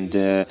 and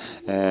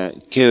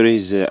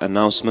Kerry's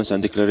announcements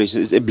and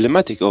declarations is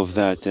emblematic of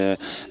that,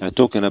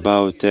 talking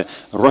about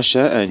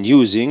Russia and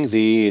using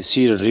the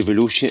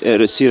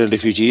Syrian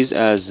refugees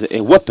as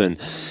a weapon,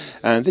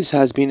 and this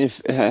has been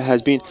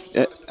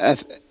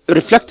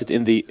reflected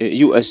in the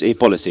USA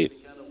policy.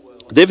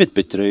 David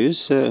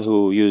Petraeus,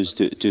 who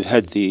used to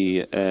head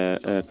the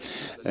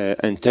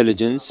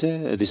intelligence,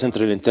 the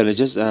Central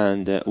Intelligence,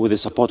 and with the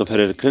support of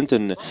Hillary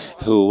Clinton,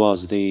 who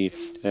was the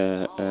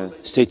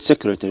State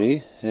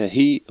Secretary,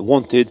 he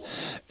wanted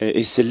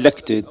a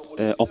selected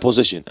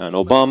opposition, and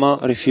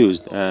Obama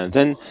refused. And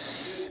then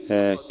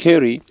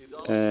Kerry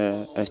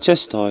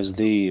chastised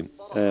the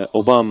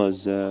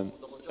Obama's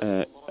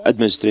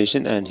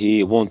administration, and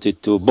he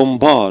wanted to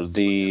bombard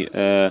the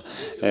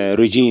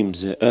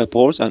regime's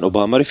airports, and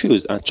Obama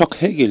refused. And Chuck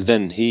Hagel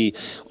then, he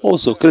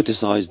also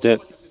criticized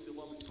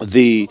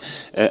the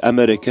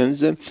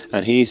Americans,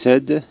 and he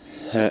said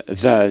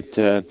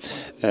that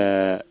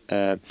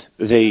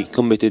they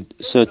committed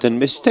certain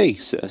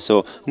mistakes.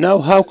 So now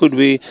how could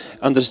we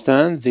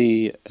understand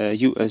the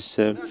U.S.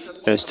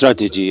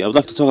 strategy? I would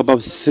like to talk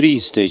about three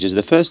stages.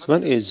 The first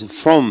one is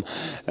from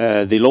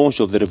the launch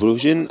of the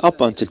revolution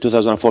up until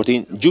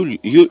 2014,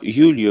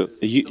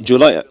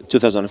 July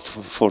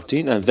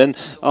 2014, and then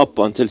up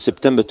until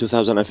September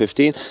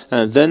 2015,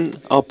 and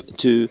then up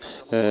to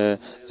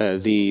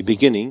the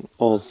beginning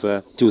of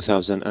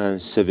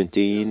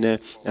 2017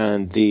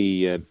 and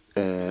the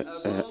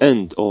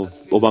end of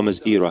Obama's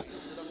era.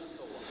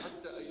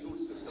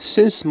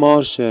 Since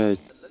March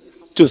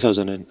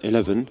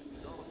 2011,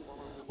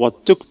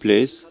 what took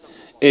place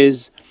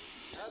is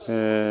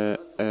the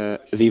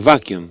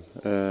vacuum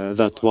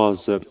that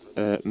was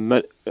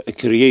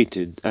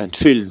created and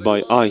filled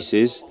by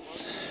ISIS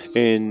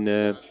in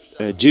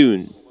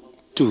June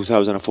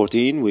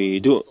 2014. We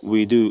do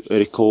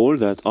recall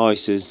that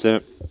ISIS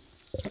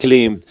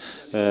claimed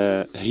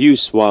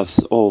huge swaths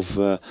of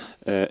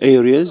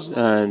areas,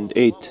 and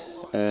it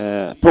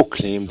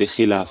proclaimed the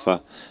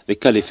Khilafah, the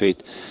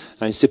Caliphate.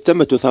 And in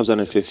September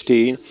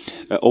 2015,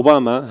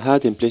 Obama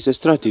had in place a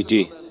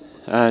strategy,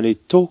 and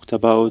it talked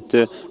about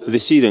the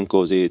Syrian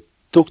cause. It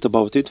talked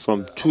about it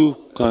from two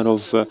kind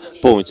of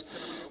points.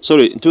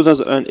 Sorry, in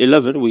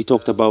 2011 we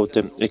talked about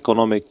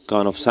economic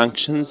kind of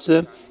sanctions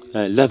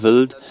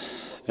leveled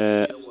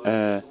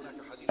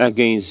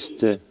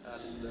against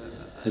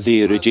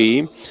the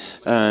regime,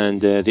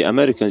 and the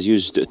Americans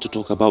used to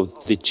talk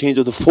about the change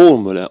of the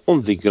formula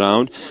on the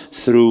ground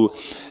through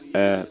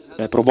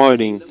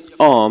providing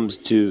arms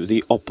to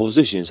the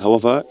oppositions.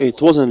 However, it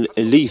wasn't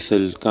a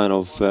lethal kind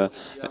of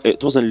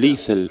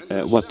lethal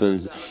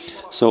weapons.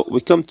 So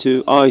we come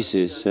to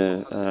ISIS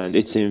and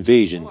its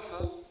invasion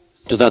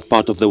to that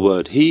part of the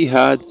world. He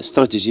had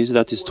strategies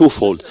that is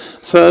twofold.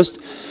 First,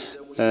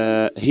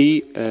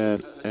 he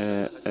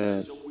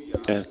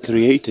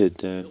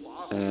created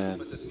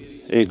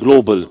a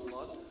global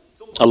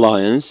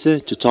alliance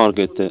to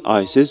target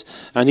ISIS,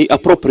 and he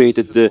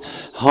appropriated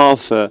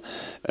half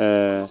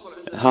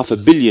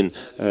 $500 million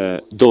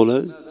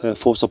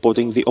for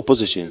supporting the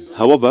opposition.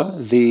 However,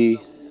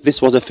 this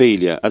was a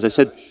failure. As I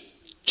said,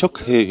 Chuck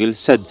Hagel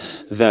said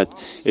that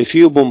if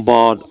you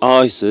bombard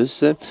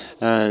ISIS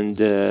and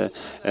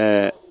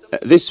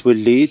this will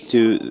lead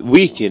to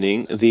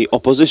weakening the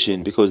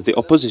opposition, because the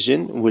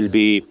opposition will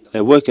be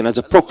working as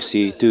a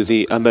proxy to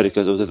the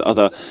Americas or to the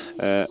other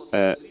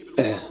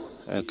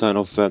kind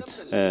of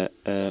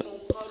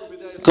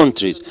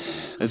countries.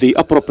 The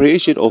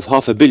appropriation of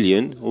 $500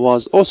 million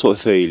was also a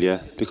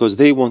failure, because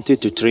they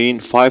wanted to train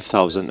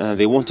 5,000 and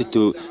they wanted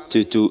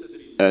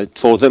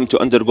for them to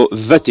undergo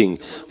vetting.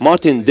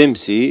 Martin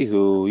Dempsey,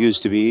 who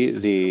used to be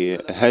the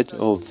head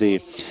of the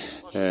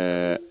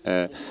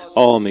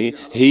army,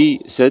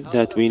 he said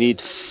that we need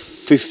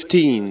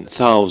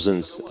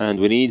 15,000 and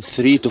we need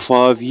 3 to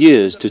 5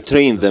 years to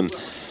train them.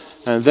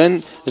 And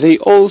then they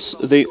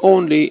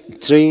only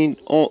train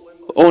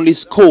only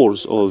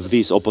scores of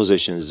these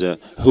oppositions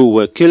who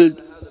were killed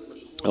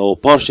or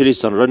partially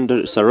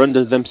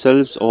surrendered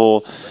themselves,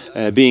 or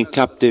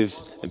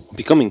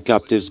becoming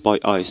captives by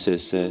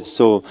ISIS.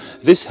 So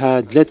this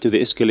had led to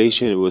the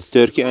escalation with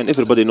Turkey, and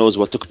everybody knows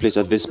what took place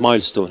at this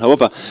milestone.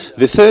 However,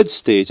 the third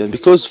stage, and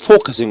because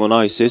focusing on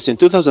ISIS, in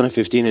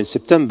 2015 in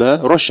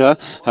September, Russia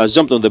has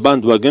jumped on the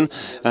bandwagon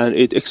and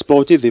it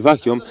exploited the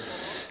vacuum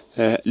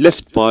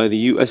left by the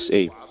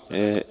USA.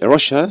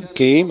 Russia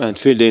came and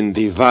filled in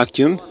the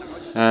vacuum,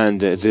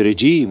 and the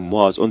regime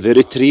was on the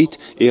retreat.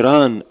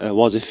 Iran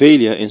was a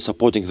failure in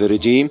supporting the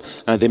regime,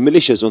 and the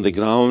militias on the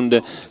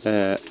ground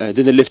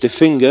didn't lift a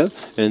finger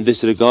in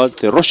this regard.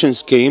 The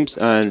Russians came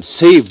and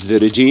saved the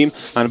regime,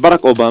 and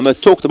Barack Obama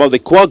talked about the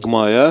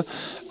quagmire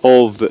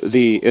of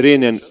the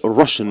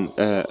Iranian-Russian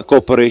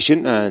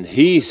cooperation, and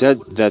he said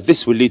that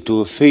this will lead to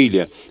a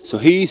failure. So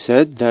he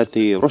said that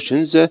the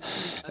Russians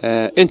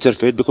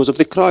interfered because of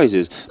the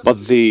crisis,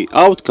 but the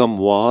outcome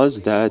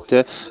was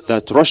that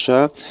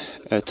Russia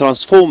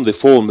transformed the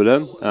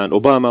formula, and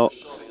Obama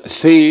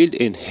failed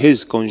in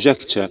his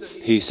conjecture.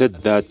 He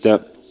said that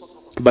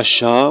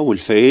Bashar will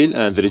fail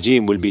and the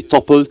regime will be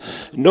toppled.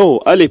 No,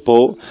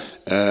 Aleppo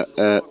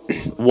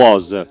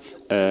was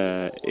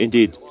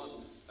indeed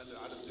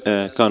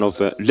kind of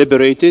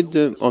liberated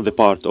on the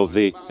part of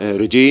the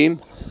regime,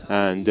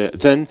 and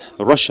then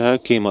Russia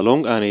came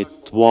along, and it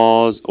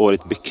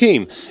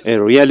became a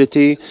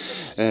reality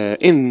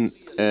on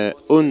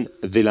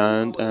the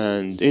land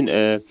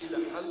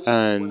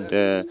and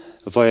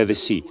via the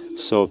sea.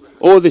 So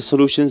all the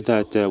solutions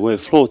that were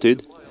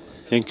floated,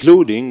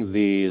 including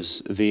the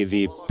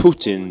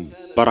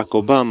Putin-Barack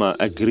Obama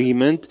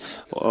agreement,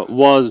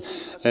 was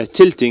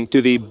tilting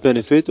to the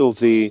benefit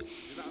of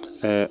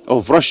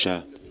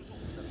Russia,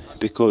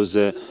 because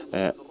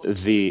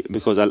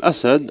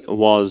al-Assad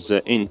was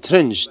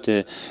entrenched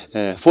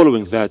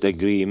following that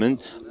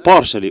agreement,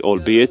 partially,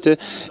 albeit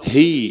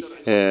he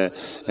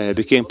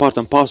became part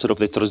and parcel of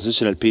the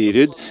transitional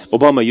period.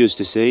 Obama used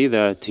to say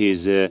that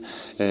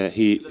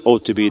he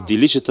ought to be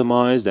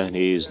delegitimized, and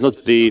he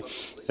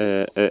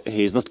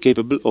is not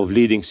capable of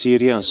leading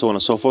Syria, and so on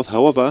and so forth.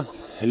 However,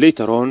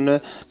 later on,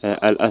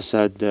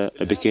 al-Assad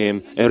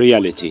became a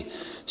reality.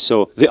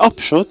 So the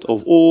upshot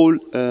of all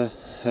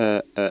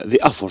the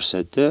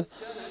aforesaid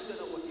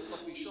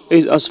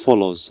is as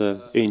follows.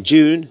 In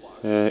June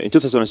in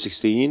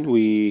 2016,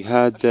 we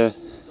had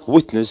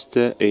witnessed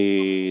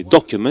a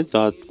document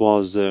that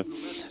was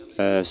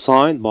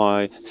signed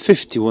by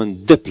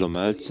 51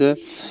 diplomats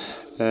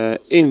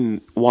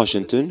in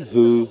Washington,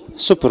 who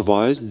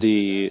supervised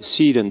the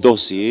Syrian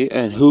dossier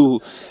and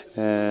who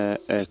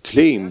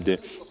claimed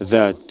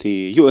that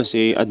the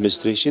USA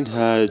administration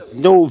had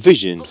no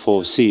vision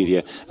for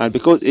Syria, and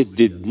because it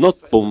did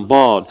not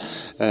bombard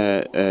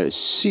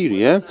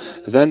Syria,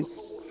 then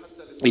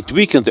it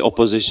weakened the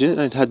opposition,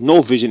 and it had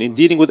no vision in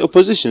dealing with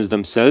oppositions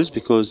themselves,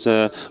 because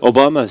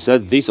Obama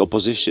said these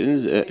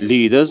opposition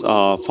leaders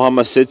are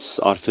pharmacists,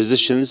 are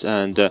physicians,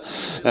 and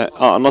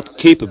are not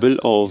capable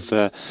of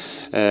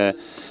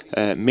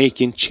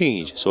making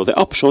change. So the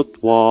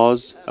upshot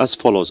was as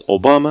follows.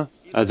 Obama,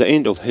 at the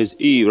end of his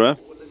era,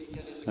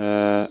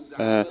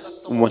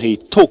 when he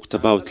talked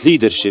about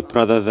leadership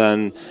rather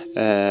than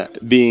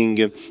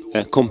being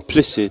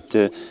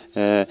complicit,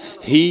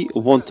 he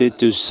wanted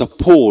to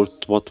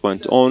support what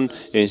went on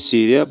in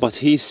Syria, but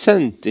he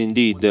sent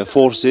indeed the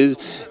forces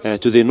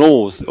to the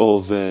north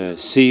of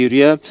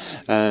Syria,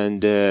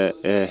 and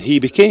he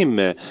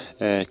became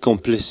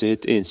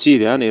complicit in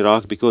Syria and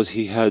Iraq because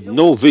he had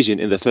no vision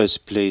in the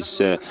first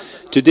place.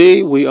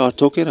 Today we are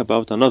talking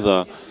about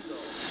another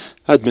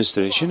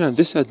administration, and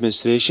this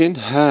administration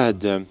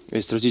had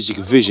a strategic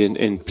vision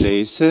in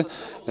place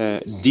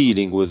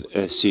dealing with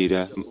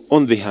Syria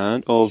on the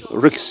hand of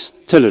Rex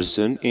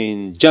Tillerson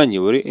in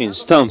January in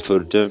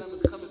Stanford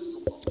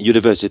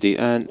University,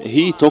 and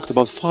he talked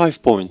about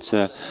 5 points,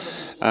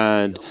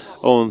 and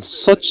on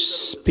such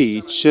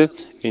speech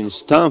in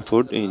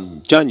Stanford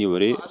in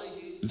January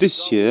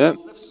this year,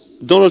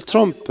 Donald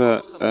Trump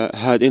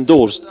had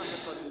endorsed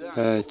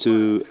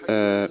to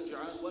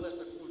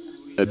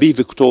be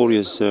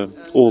victorious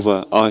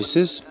over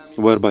ISIS,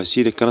 whereby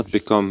Syria cannot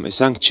become a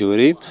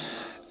sanctuary.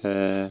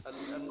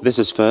 This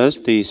is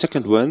first. The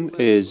second one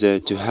is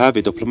to have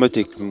a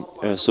diplomatic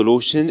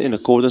solution in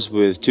accordance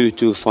with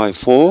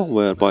 2254,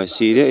 whereby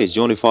Syria is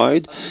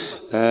unified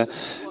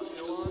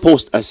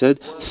post-Assad.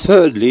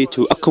 Thirdly,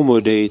 to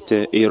accommodate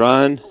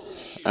Iran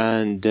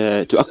and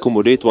to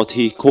accommodate what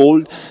he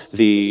called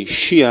the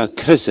Shia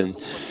crescent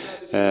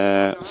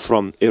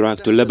from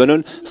Iraq to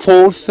Lebanon.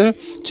 Fourth,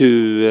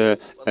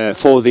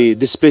 for the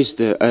displaced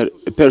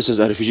persons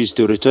and refugees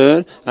to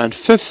return. And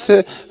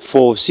fifth,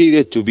 for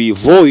Syria to be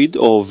void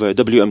of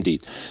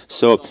WMD.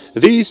 So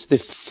these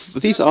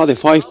are the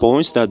 5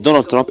 points that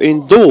Donald Trump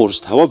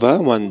endorsed. However,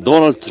 when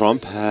Donald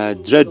Trump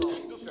had read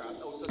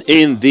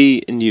in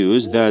the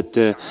news that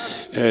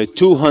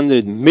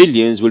 200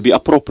 millions will be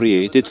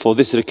appropriated for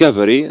this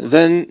recovery,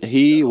 then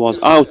he was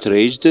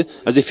outraged,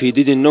 as if he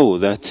didn't know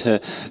that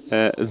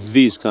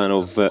this kind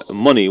of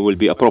money will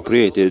be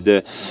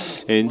appropriated.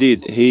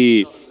 Indeed,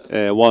 he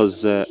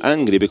was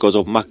angry because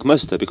of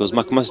McMaster, because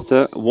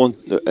McMaster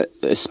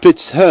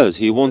splits hairs.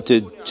 He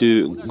wanted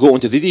to go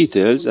into the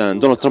details,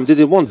 and Donald Trump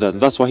didn't want that.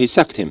 That's why he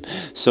sacked him.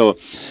 So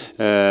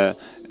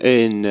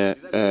in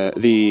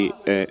the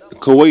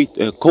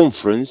Kuwait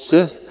conference,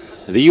 the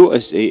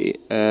USA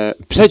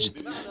pledged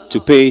to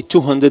pay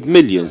 200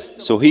 million.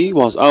 So he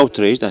was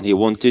outraged and he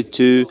wanted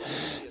to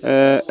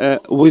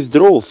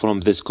withdraw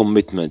from this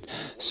commitment.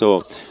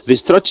 So the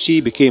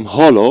strategy became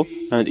hollow,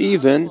 and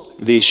even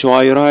the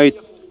Shuairite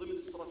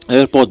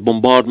airport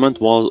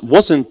bombardment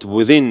wasn't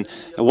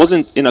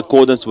in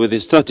accordance with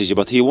his strategy,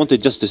 but he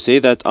wanted just to say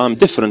that I'm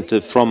different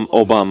from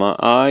Obama.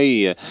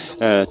 I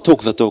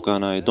talk the talk,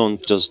 and I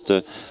don't just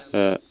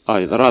I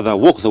rather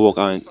walk the walk.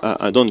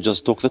 I don't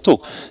just talk the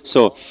talk.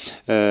 So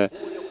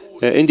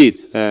indeed,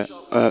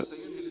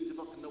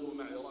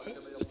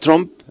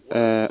 Trump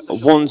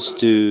wants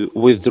to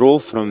withdraw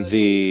from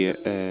the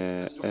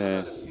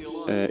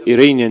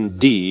Iranian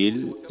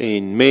deal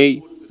in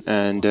May,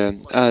 and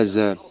as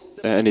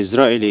an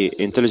Israeli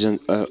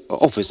intelligence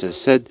officer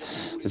said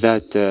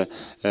that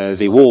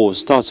the war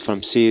starts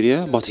from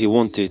Syria, but he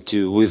wanted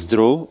to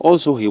withdraw.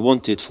 Also, he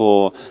wanted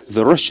for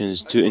the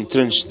Russians to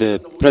entrench their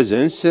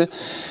presence.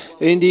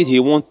 Indeed, he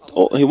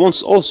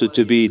wants also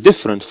to be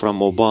different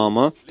from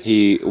Obama.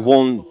 He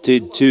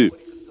wanted to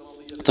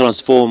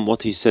transform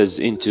what he says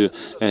into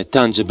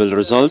tangible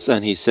results,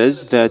 and he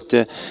says that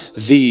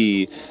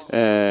the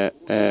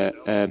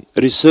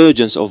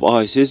resurgence of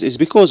ISIS is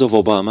because of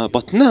Obama.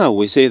 But now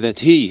we say that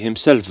he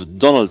himself,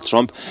 Donald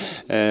Trump,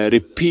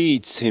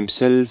 repeats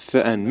himself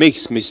and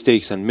makes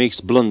mistakes and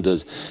makes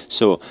blunders.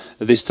 So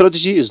the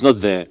strategy is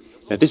not there.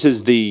 This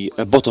is the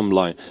bottom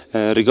line.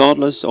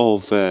 Regardless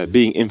of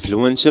being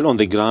influential on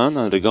the ground,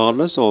 and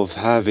regardless of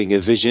having a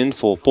vision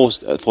for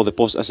the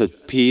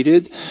post-Assad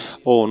period,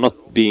 or not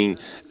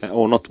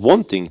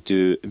wanting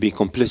to be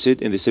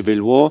complicit in the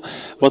civil war,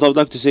 what I would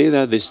like to say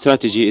that the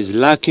strategy is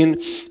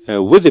lacking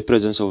with the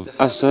presence of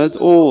Assad,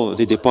 or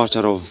the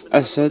departure of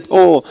Assad,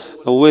 or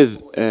with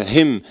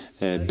him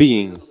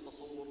being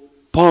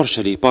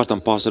partially part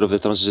and parcel of the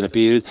transitional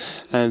period,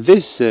 and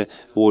this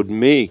would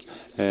make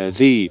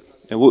the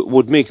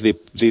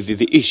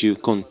issue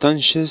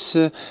contentious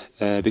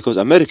because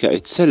America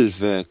itself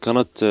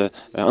cannot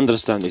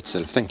understand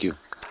itself. Thank you.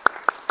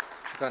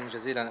 Thank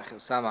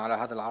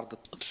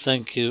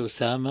you,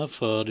 Osama,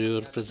 for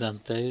your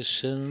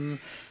presentation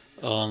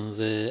on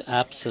the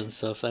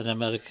absence of an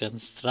American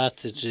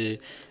strategy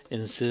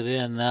in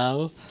Syria.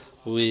 Now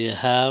we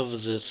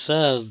have the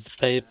third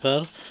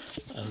paper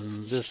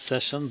in this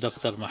session.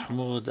 Dr.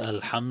 Mahmoud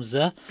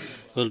al-Hamzah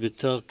will be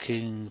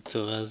talking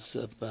to us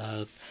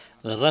about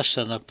the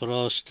Russian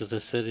approach to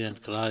the Syrian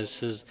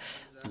crisis,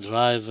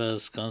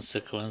 drivers,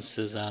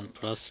 consequences, and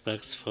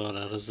prospects for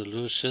a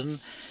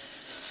resolution.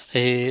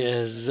 He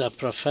is a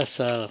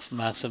professor of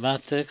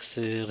mathematics.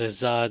 He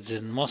resides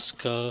in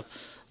Moscow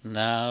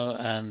now,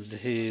 and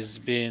he's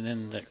been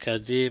in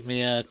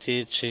academia,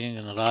 teaching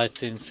and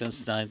writing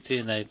since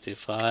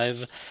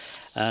 1985,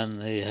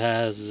 and he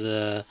has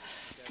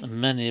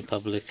many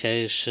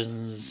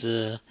publications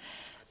to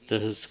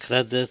his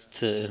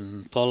credit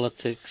in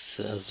politics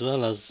as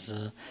well as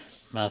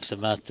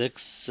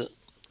mathematics.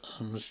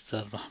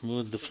 Mr.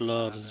 Mahmoud, the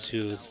floor is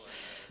yours.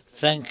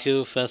 Thank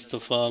you, first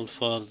of all,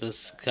 for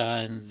this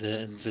kind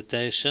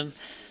invitation.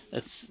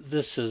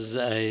 This is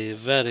a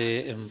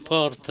very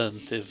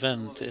important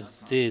event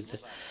indeed.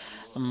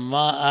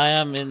 I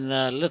am in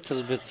a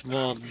little bit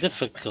more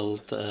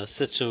difficult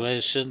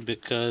situation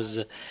because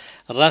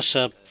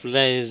Russia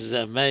plays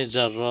a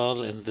major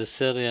role in the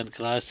Syrian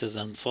crisis,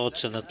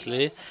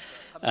 unfortunately,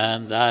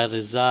 and I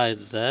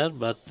reside there.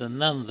 But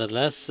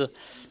nonetheless,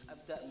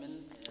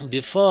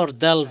 before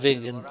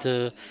delving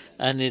into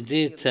any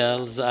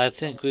details, I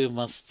think we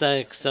must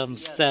take some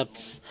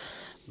steps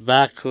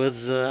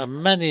backwards.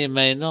 Many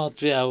may not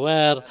be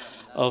aware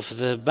of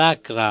the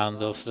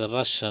background of the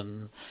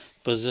Russian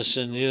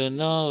position. You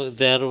know,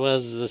 there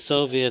was the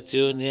Soviet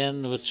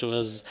Union, which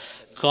was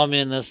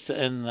communist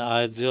in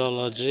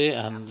ideology,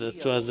 and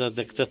it was a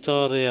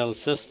dictatorial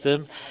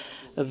system.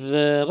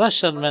 the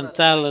Russian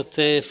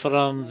mentality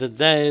from the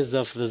days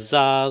of the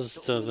Tsars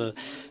to the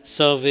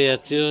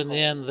Soviet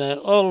Union, they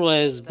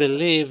always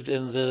believed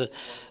in the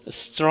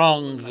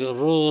strong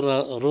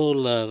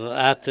ruler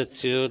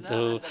attitude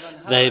who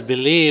they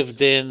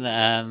believed in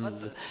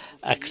and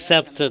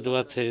accepted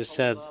what he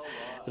said.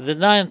 The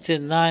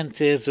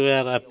 1990s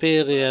were a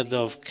period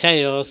of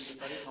chaos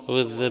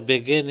with the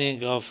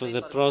beginning of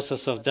the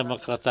process of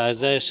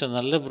democratization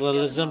and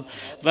liberalism,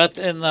 but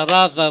in a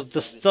rather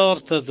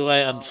distorted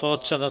way,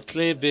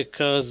 unfortunately,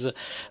 because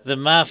the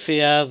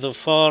mafia, the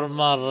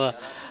former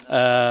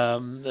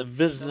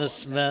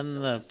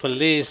businessmen,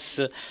 police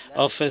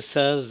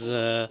officers,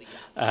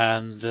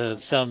 and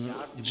some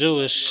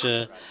Jewish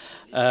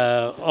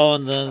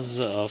owners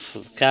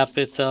of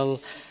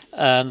capital,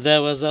 and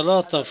there was a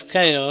lot of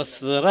chaos.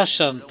 The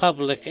Russian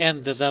public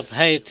ended up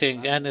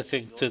hating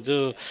anything to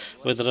do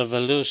with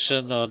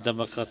revolution or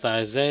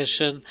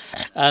democratization,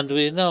 and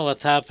we know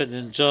what happened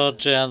in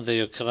Georgia and the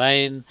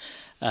Ukraine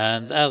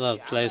and other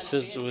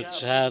places,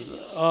 which had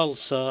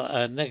also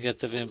a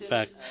negative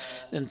impact.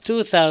 In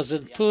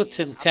 2000,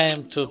 Putin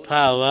came to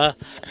power,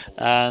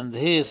 and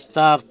he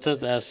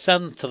started a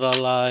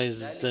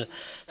centralized,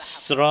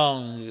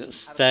 strong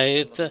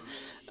state.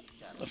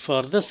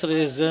 For this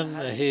reason,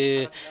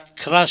 he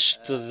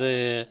crushed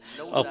the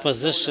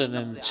opposition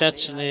in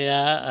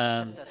Chechnya,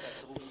 and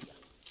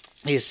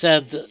he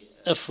said,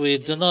 if we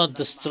do not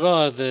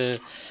destroy the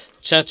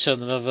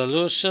Chechen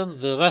revolution,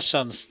 the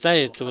Russian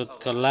state would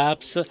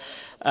collapse,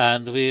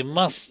 and we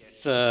must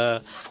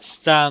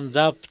stand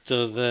up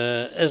to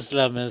the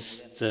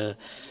Islamist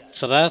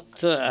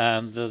threat,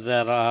 and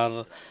there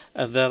are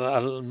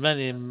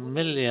many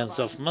millions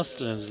of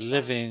Muslims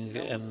living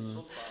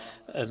in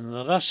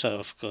Russia,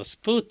 of course.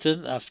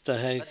 Putin, after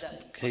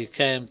he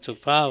came to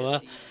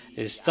power,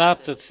 he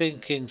started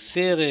thinking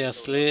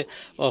seriously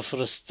of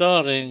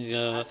restoring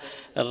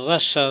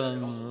Russia's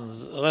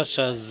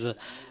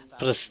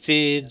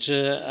prestige,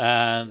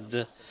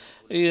 and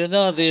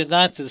the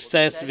United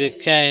States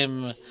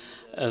became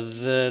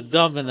the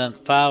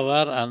dominant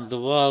power, and the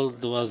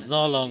world was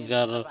no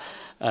longer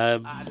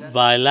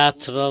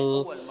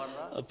bilateral,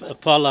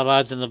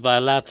 polarized in a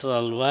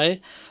bilateral way.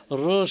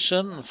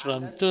 Russian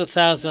from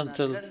 2000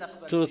 till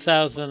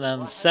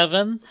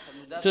 2007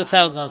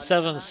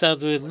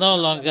 said we no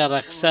longer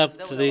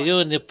accept the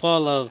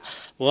unipolar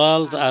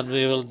world, and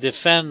we will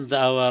defend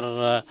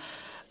our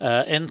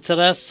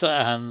interests,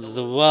 and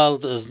the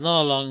world is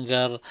no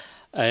longer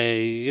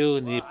a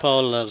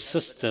unipolar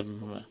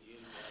system.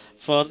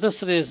 For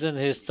this reason,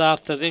 he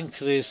started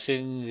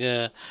increasing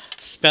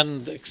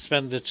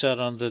expenditure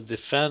on the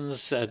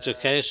defense,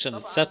 education,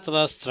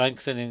 etc.,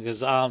 strengthening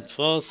his armed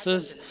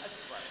forces.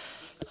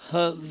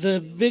 The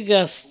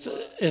biggest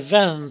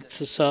event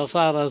so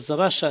far as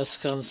Russia is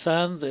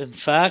concerned, in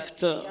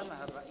fact,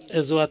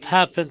 is what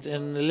happened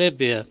in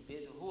Libya.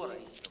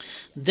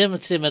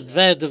 Dmitry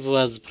Medvedev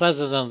was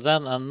president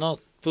then and not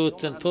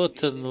Putin.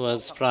 Putin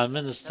was prime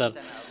minister.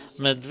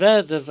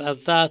 Medvedev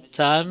at that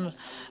time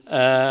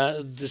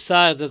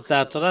decided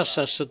that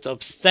Russia should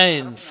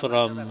abstain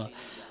from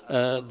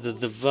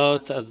the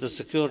vote at the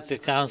Security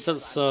Council,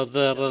 so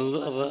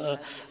the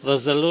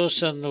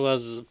resolution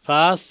was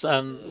passed,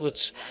 and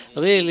which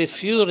really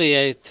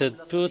infuriated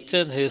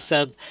Putin. He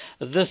said,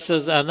 this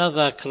is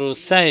another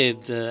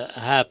crusade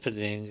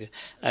happening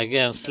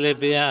against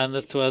Libya, and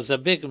it was a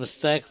big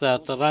mistake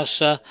that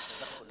Russia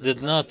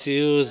did not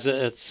use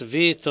its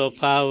veto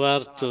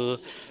power to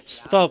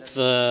stop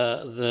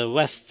the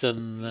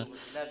Western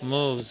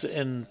moves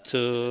into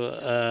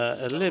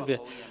Libya.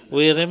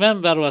 We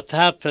remember what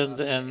happened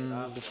in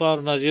the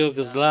former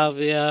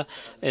Yugoslavia,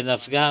 in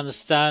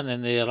Afghanistan,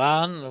 in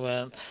Iran,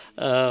 when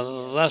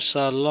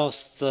Russia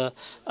lost a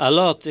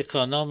lot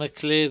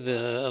economically.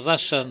 The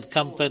Russian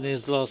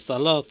companies lost a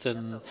lot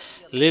in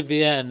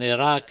Libya and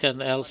Iraq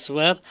and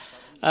elsewhere.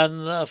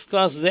 And, of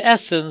course, the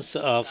essence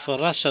of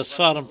Russia's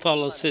foreign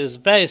policy is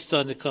based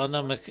on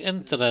economic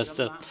interest.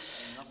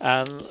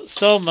 And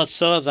so much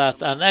so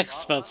that an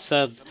expert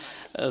said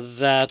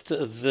that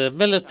the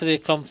military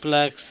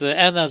complex, the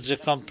energy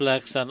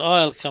complex, and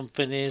oil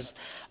companies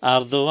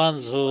are the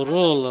ones who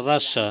rule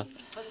Russia.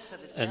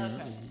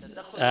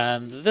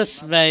 And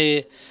this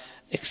may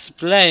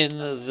explain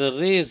the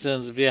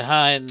reasons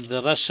behind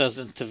Russia's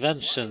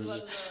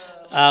interventions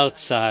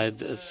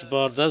outside its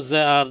borders.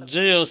 There are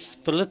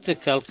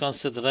geopolitical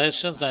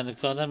considerations and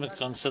economic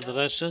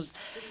considerations,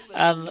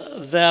 and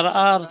there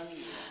are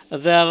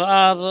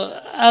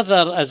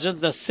other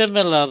agendas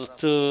similar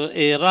to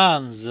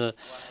Iran's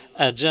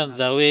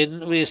agenda.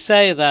 We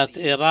say that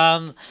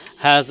Iran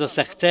has a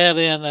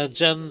sectarian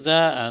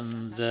agenda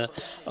and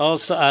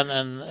also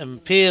an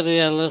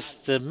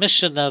imperialist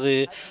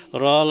missionary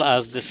role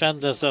as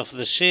defenders of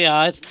the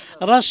Shiites.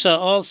 Russia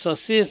also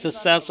sees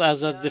itself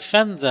as a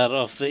defender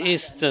of the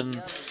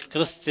Eastern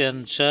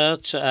Christian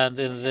Church, and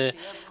in the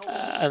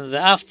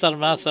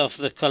aftermath of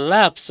the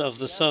collapse of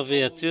the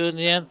Soviet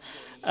Union,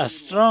 a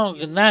strong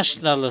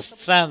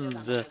nationalist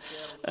trend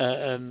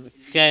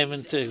came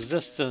into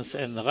existence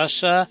in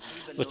Russia,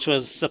 which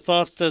was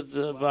supported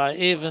by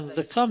even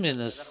the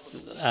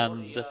communists.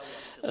 And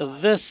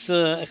this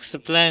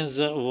explains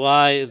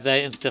why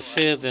they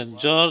interfered in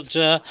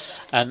Georgia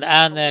and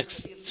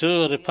annexed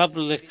two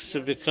republics,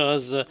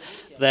 because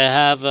they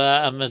have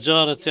a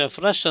majority of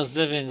Russians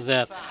living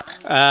there.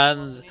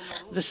 And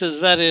this is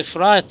very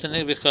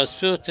frightening, because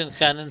Putin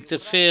can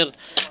interfere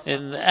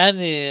in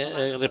any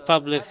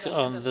republic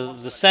on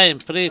the same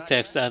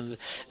pretext. And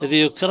the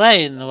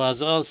Ukraine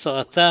was also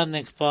a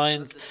turning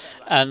point,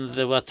 and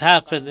what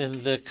happened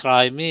in the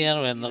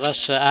Crimea when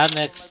Russia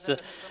annexed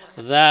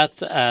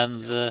that,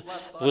 and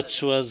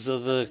which was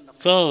the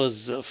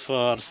cause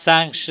for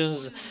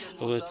sanctions,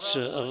 which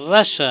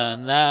Russia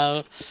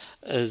now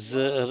is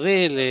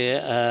really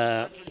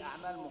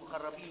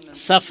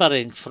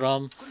suffering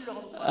from.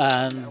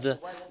 And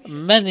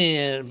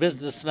many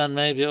businessmen,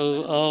 maybe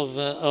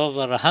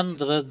over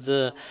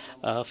 100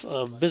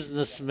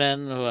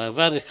 businessmen who are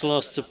very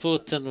close to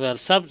Putin, were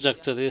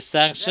subject to these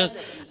sanctions.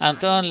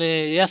 And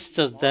only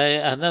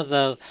yesterday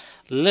another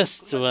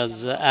list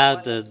was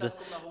added.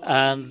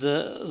 And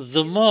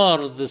the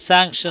more the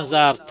sanctions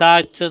are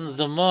tightened,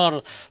 the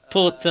more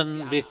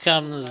Putin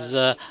becomes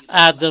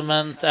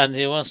adamant, and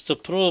he wants to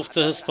prove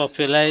to his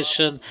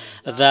population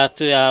that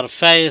we are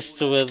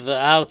faced with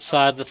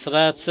outside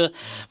threats,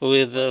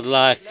 with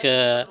like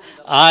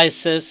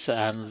ISIS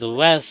and the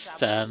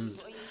West.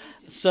 And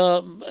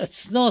so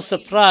it's no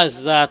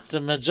surprise that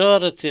the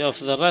majority of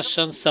the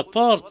Russians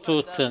support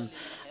Putin,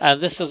 and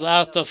this is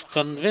out of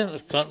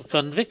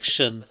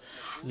conviction,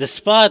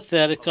 despite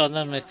their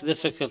economic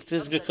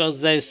difficulties,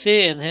 because they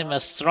see in him a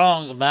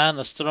strong man,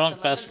 a strong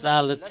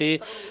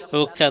personality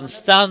who can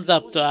stand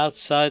up to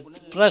outside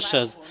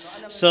pressures.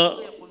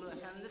 So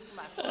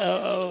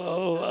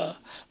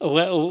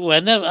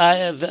when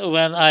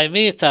I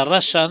meet a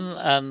Russian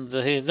and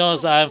he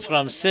knows I'm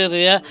from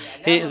Syria,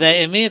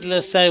 they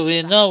immediately say,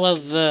 we know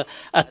what the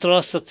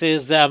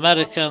atrocities the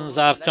Americans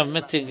are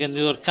committing in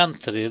your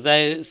country.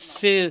 They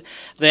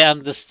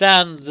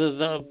understand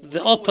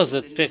the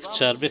opposite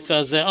picture,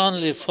 because they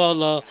only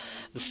follow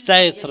the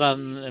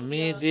state-run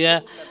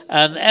media,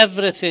 and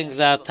everything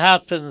that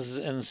happens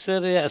in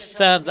Syria is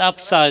turned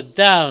upside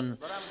down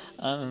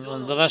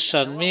on the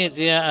Russian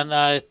media. And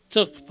I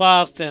took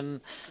part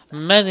in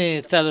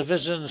many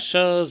television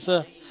shows.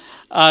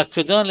 I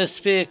could only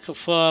speak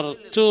for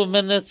 2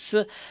 minutes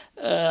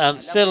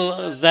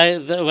until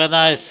when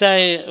I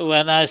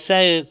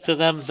say to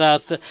them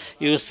that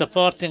you're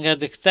supporting a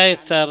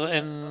dictator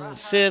in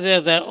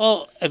Syria, they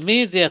all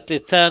immediately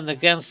turn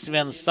against me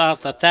and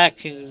start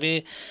attacking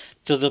me,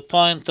 to the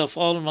point of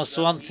almost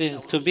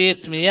wanting to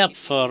beat me up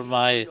for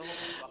my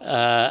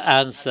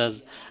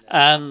answers.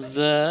 And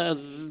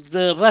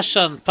the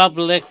Russian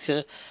public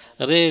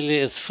really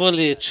is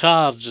fully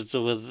charged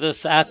with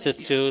this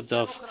attitude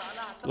of,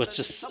 which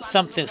is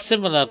something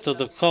similar to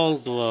the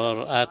Cold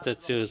War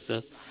attitudes.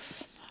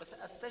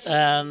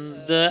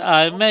 And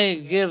I may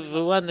give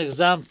one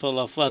example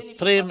of what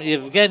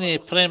Yevgeny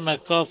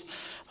Primakov,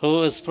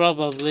 who is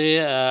probably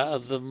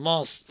the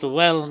most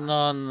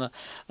well-known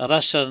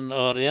Russian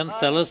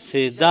Orientalist.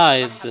 He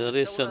died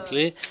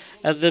recently.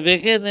 At the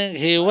beginning,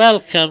 he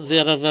welcomed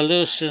the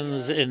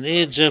revolutions in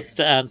Egypt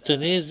and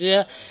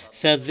Tunisia,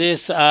 said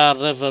these are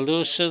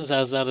revolutions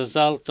as a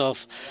result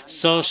of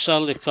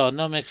social,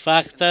 economic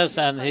factors,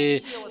 and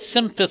he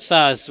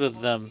sympathized with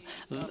them.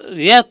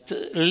 Yet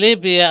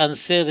Libya and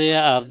Syria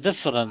are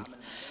different,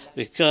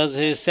 because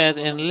he said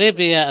in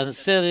Libya and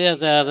Syria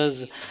there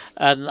is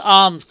an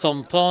armed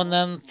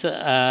component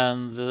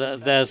and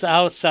there's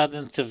outside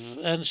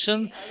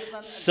intervention.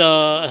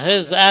 So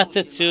his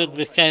attitude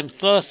became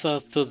closer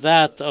to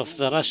that of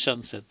the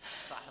Russians.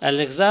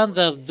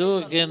 Alexander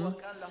Dugin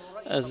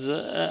is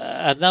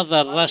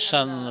another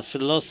Russian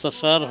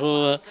philosopher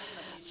who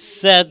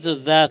said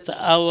that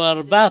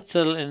our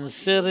battle in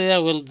Syria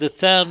will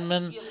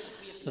determine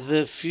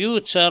the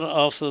future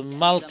of the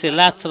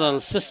multilateral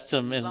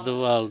system in the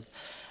world.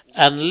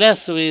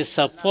 Unless we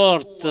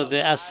support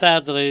the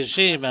Assad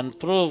regime and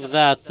prove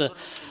that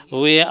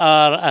we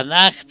are an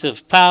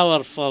active,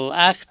 powerful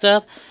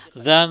actor,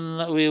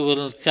 then we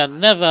can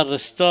never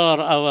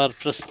restore our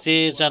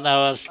prestige and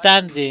our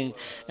standing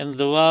in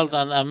the world,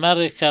 and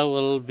America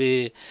will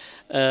be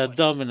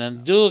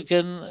dominant.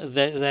 Dugin,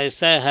 they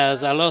say,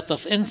 has a lot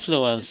of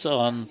influence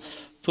on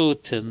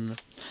Putin.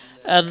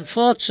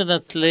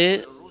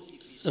 Unfortunately,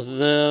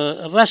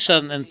 the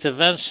Russian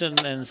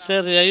intervention in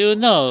Syria, you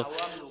know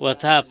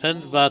what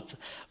happened, but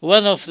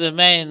one of the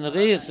main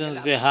reasons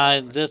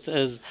behind it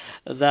is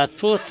that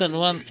Putin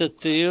wanted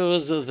to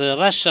use the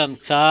Russian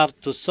card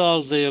to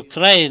solve the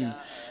Ukraine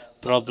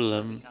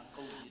problem,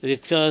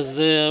 because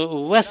the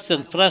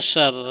Western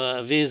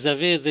pressure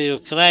vis-à-vis the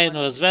Ukraine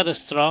was very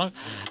strong,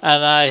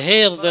 and I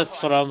heard it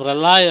from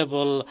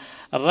reliable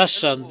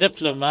Russian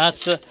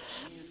diplomats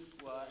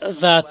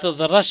that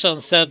the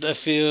Russians said,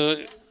 if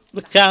you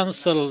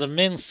cancel the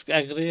Minsk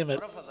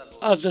agreement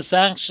of the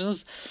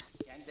sanctions,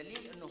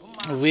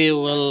 we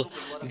will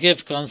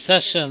give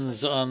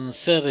concessions on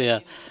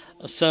Syria.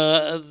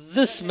 So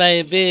this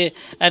may be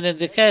an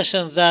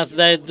indication that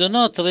they do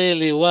not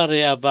really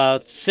worry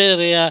about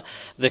Syria,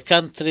 the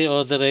country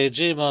or the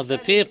regime or the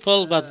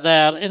people, but they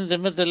are in the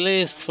Middle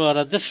East for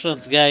a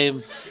different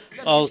game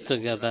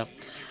altogether.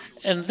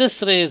 In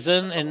this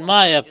reason, in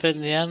my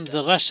opinion,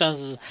 the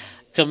Russians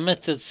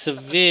committed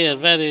severe,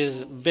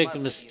 very big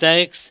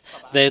mistakes.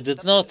 They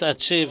did not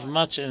achieve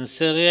much in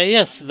Syria.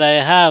 Yes, they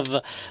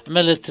have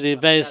military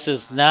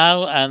bases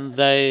now, and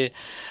they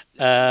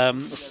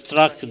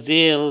struck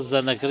deals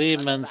and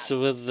agreements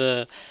with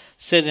the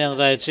Syrian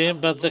regime.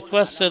 But the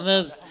question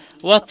is,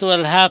 what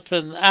will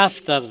happen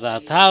after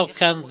that? How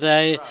can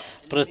they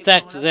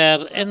protect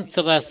their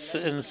interests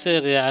in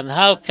Syria, and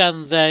how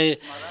can they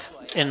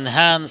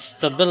enhance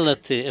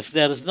stability? If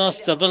there is no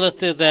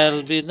stability, there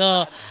will be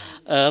no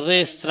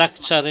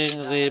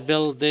restructuring,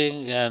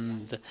 rebuilding,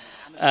 and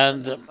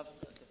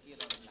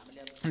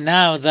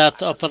now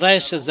that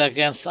operations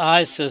against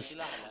ISIS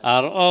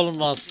are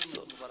almost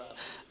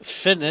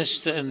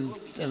finished in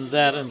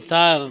their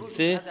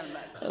entirety,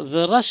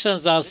 the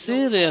Russians are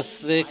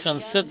seriously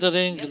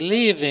considering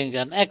leaving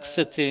and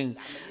exiting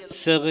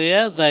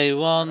Syria. They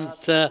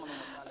want a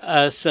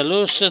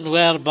solution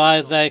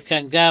whereby they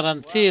can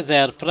guarantee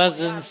their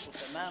presence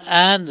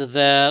and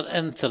their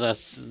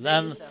interests.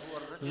 And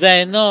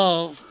they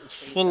know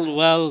full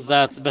well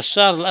that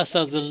Bashar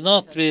al-Assad will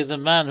not be the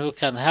man who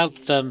can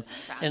help them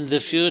in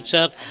the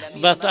future,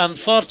 but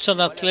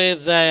unfortunately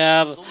they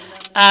are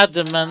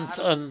adamant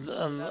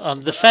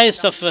on the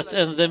face of it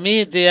in the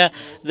media.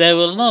 They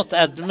will not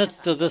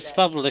admit to this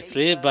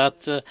publicly,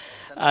 but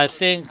I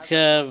think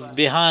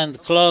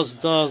behind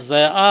closed doors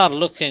they are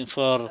looking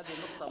for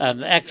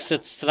an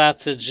exit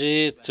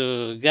strategy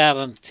to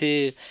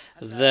guarantee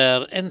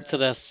their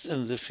interests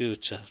in the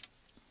future.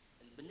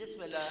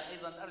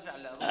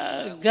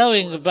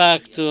 Going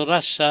back to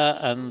Russia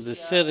and the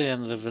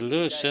Syrian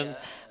revolution,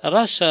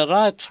 Russia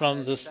right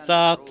from the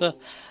start,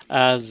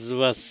 as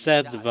was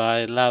said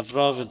by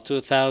Lavrov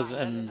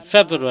in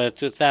February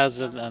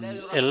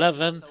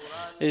 2011,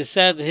 he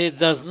said he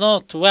does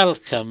not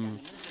welcome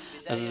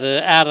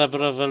the Arab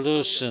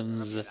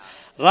revolutions.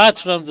 Right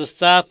from the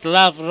start,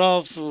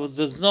 Lavrov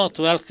does not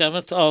welcome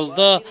it,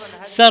 although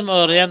some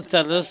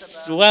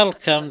Orientalists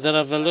welcome the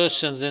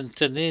revolutions in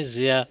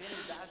Tunisia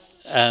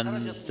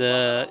and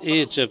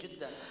Egypt.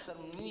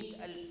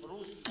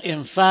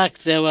 In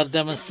fact, there were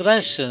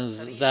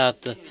demonstrations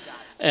that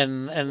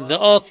in the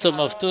autumn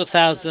of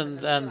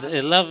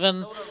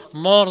 2011,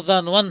 more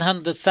than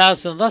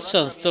 100,000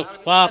 Russians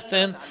took part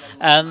in,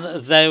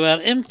 and they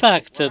were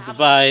impacted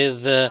by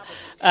the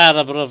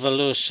Arab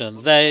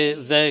Revolution. They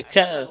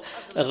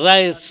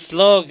raised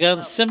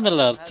slogans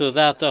similar to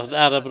that of the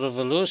Arab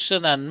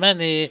Revolution, and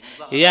many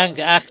young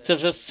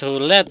activists who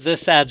led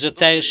this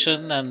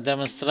agitation and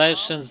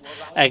demonstrations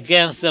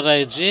against the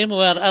regime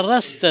were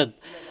arrested,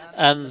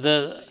 and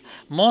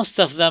most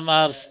of them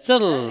are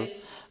still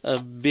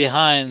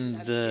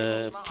behind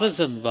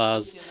prison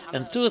bars.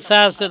 In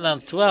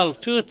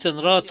 2012,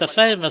 Putin wrote a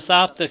famous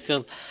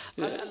article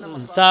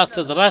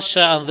entitled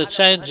Russia and the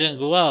Changing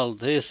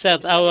World. He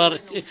said, our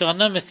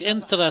economic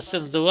interests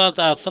in the world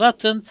are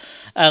threatened,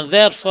 and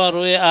therefore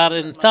we are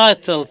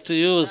entitled to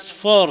use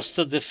force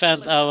to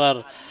defend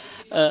our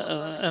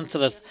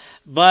interests.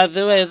 By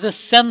the way, this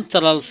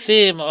central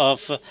theme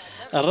of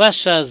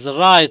Russia's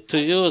right to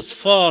use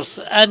force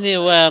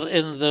anywhere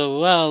in the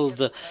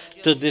world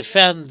to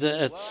defend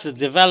its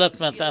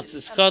development and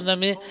its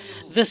economy,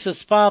 this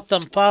is part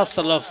and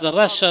parcel of the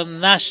Russian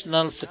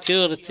national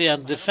security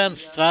and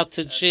defense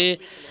strategy,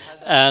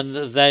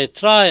 and they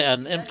try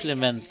and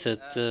implement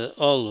it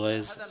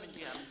always.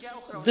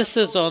 This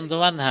is on the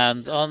one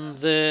hand. On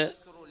the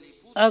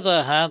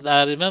other hand,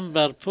 I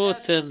remember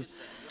Putin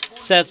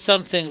said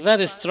something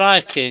very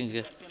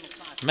striking.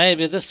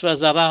 Maybe this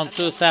was around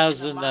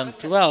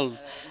 2012.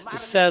 He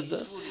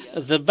said,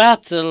 the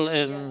battle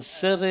in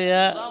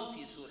Syria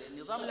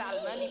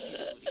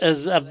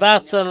is a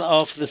battle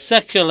of the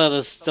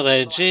secularist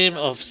regime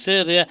of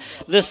Syria.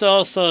 This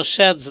also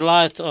sheds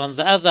light on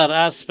the other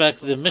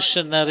aspect, the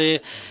missionary,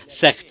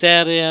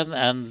 sectarian,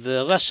 and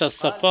Russia's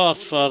support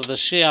for the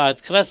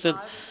Shiite Crescent.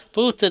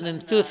 Putin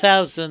in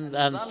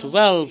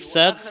 2012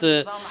 said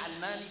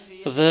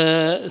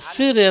the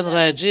Syrian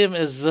regime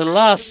is the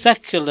last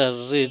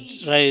secular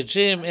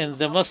regime in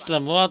the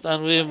Muslim world,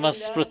 and we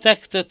must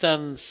protect it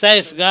and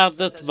safeguard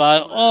it by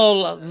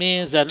all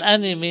means and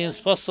any means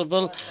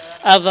possible.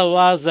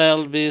 Otherwise, there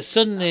will be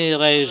Sunni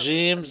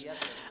regimes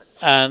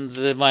and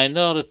the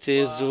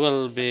minorities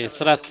will be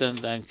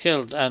threatened and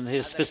killed. And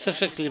he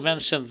specifically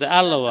mentioned the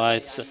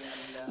Alawites.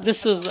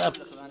 This is a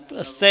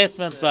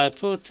statement by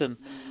Putin.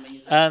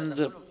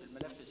 And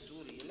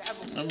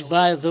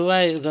by the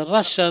way, the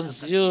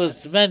Russians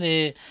used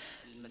many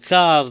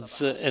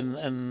cards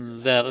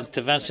in their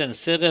intervention in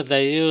Syria.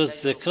 They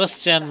used the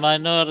Christian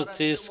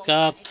minorities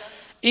card.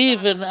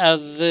 Even at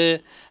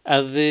the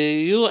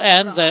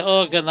UN, they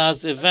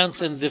organized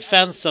events in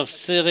defense of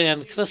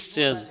Syrian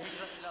Christians.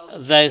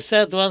 They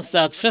said once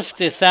that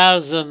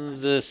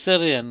 50,000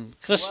 Syrian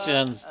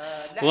Christians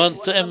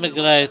want to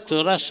immigrate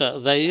to Russia.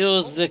 They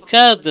use the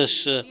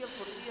Kurdish.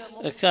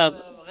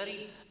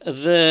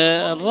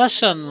 The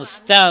Russian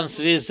stance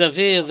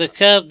vis-à-vis the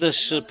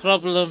Kurdish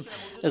problem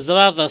is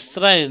rather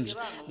strange.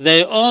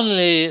 They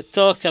only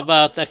talk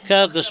about a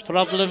Kurdish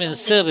problem in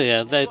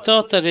Syria. They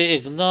totally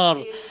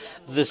ignore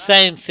the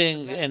same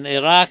thing in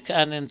Iraq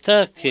and in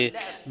Turkey,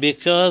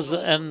 because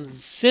in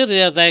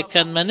Syria they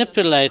can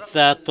manipulate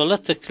that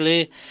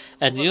politically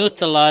and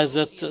utilize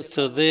it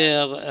to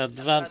their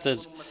advantage.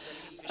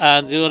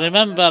 And you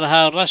remember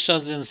how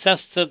Russians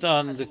insisted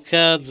on the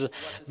Kurds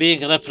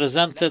being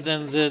represented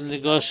in the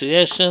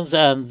negotiations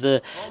and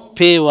the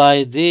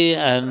PYD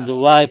and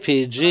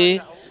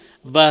YPG,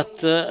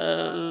 but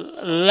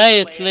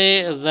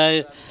lately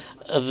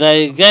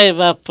they gave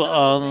up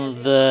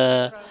on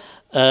the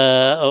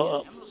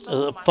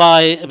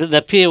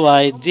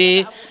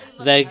PYD.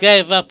 They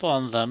gave up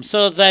on them,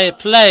 so they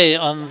play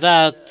on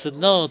that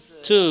note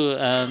too.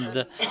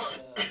 And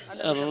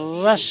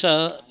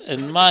Russia,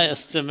 in my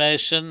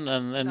estimation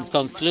and in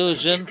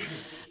conclusion,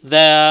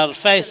 they are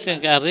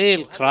facing a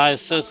real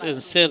crisis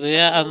in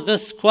Syria, and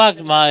this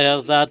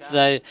quagmire that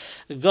they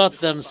got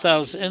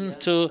themselves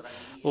into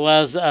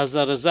was as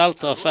a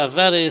result of a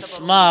very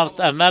smart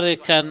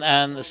American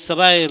and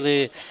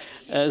Israeli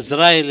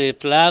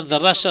plan. The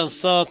Russians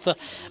thought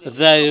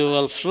they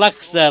will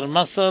flex their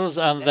muscles,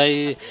 and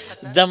they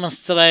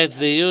demonstrate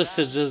the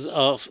usages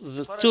of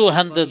the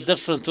 200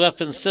 different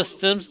weapon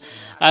systems.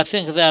 I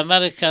think the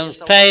Americans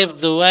paved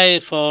the way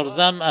for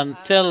them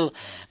until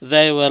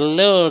they were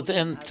lured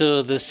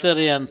into the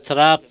Syrian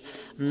trap.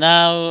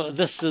 Now,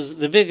 this is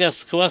the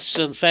biggest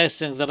question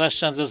facing the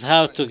Russians, is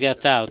how to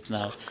get out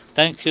now.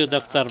 Thank you,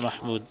 Dr.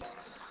 Mahmoud.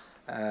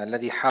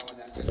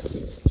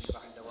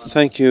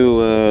 Thank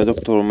you,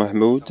 Dr.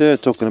 Mahmoud.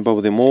 Talking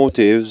about the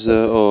motives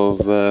of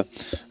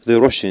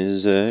the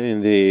Russians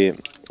in the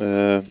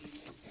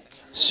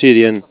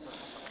Syrian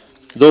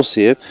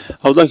dossier,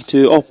 I would like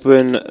to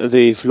open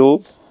the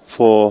floor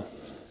for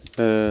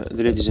the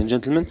ladies and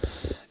gentlemen.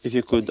 If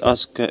you could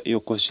ask your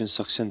questions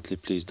succinctly,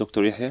 please.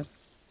 Dr. Yahya.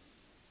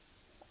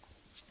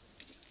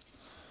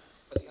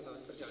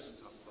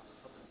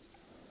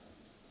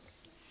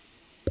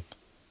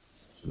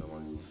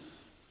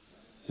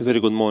 A very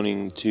good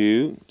morning to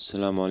you.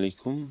 Assalamu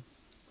alaikum.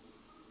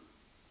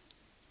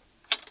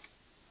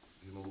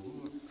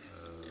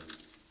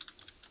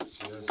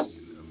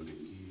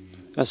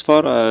 As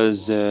far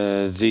as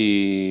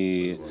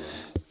the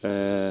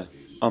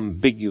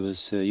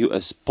ambiguous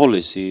U.S.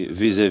 policy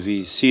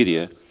vis-à-vis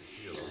Syria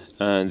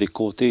and the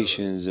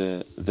quotations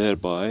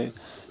thereby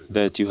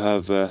that you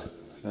have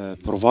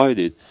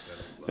provided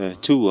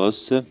to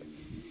us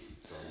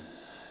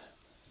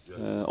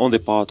on the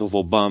part of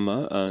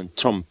Obama and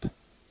Trump,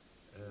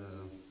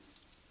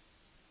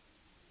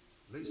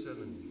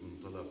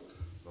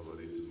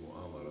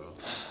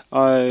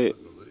 I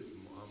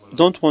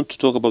don't want to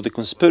talk about the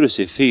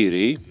conspiracy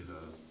theory.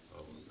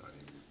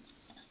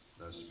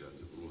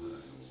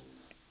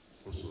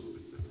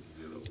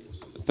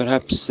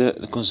 Perhaps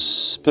the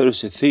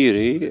conspiracy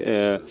theory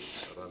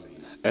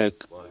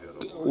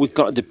we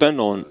can't depend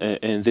on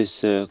in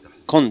this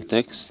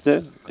context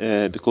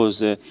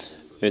because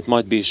it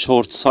might be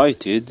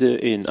short-sighted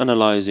in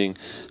analyzing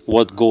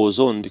what goes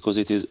on, because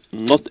it is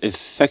not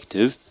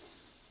effective.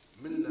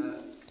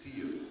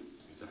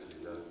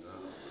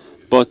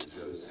 But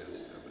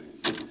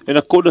in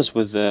accordance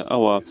with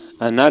our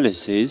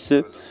analysis,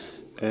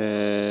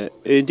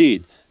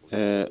 indeed,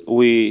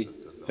 we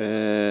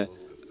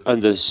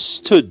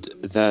understood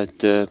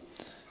that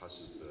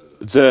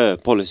their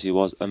policy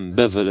was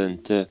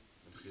ambivalent.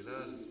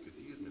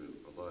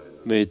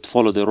 It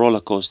followed a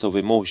roller coaster of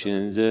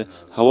emotions.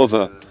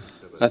 However,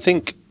 I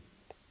think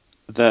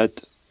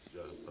that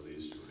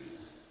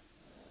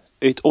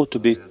it ought to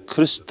be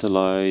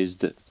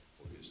crystallized,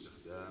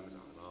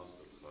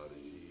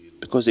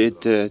 because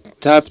it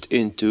tapped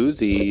into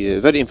the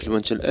very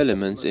influential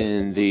elements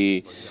in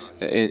the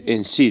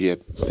in Syria.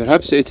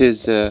 Perhaps it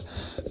is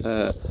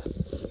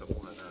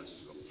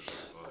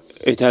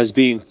it has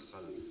been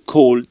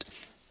called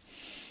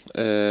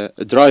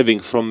driving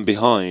from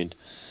behind.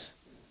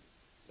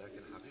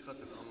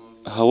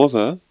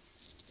 However,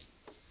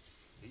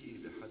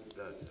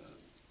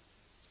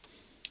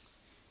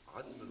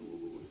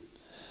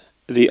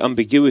 the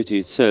ambiguity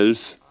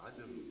itself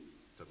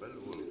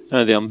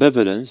and the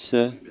ambivalence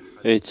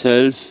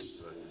itself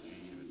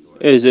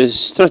is a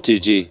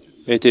strategy.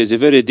 It is a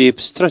very deep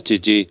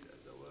strategy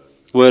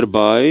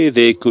whereby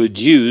they could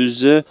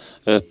use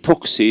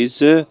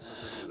proxies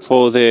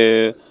for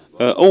their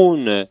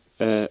own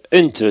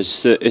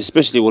interests,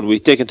 especially when we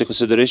take into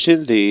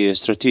consideration the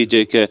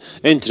strategic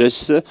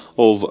interests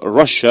of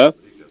Russia,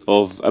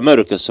 of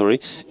America,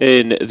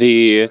 in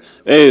the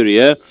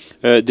area,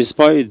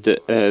 despite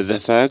the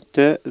fact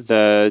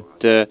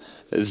that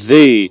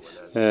they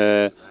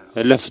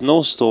left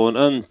no stone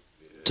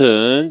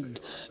unturned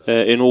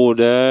in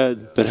order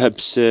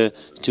perhaps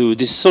to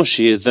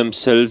dissociate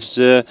themselves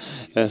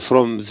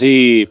from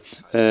the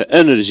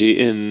energy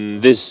in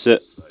this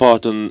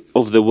part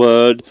of the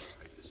world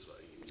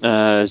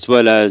as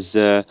well as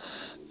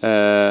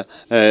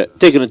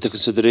taking into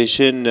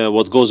consideration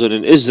what goes on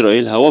in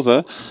Israel.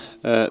 However,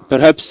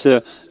 perhaps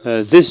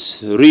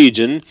this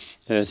region,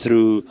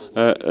 through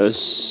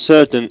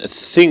certain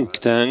think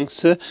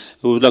tanks,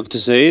 we would like to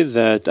say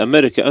that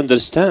America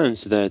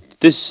understands that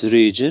this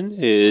region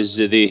is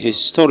the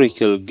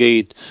historical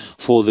gate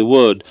for the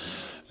world.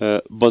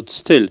 But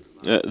still,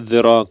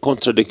 there are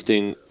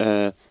contradicting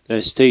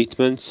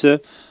statements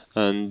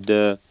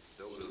and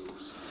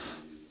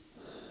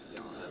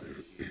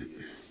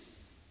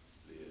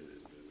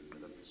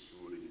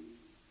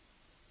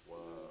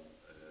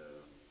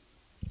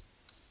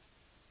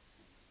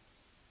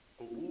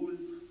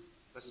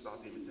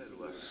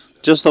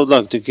just I would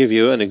like to give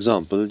you an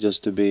example,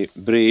 just to be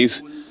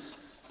brief.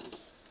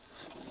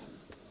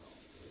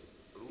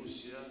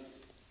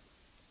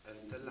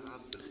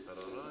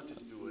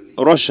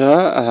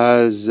 Russia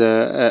has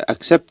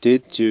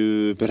accepted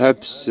to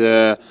perhaps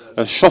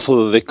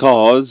shuffle the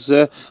cards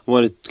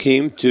when it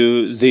came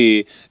to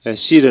the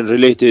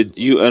Syrian-related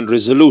UN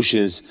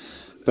resolutions.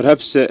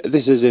 Perhaps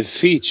this is a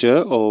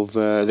feature of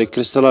the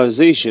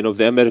crystallization of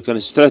the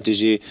American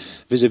strategy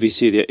vis-à-vis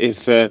Syria.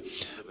 If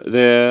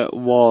there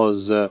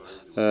was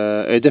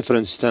a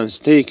different stance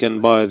taken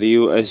by the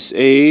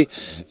USA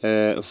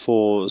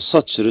for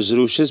such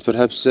resolutions,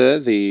 perhaps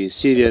the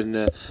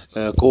Syrian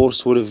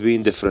course would have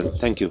been different.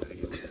 Thank you.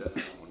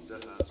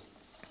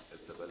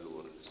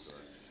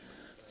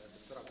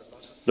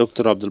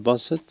 Dr. Abdul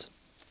Basit.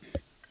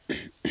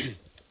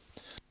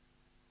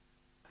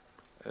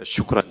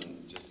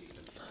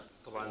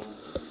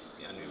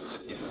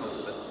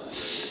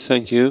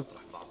 Thank you.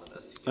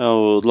 I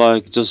would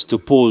like just to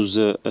pose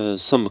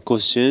some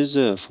questions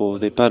for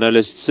the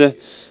panelists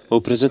who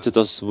presented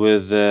us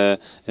with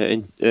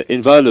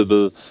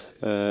invaluable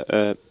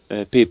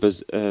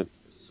papers.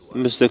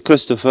 Mr.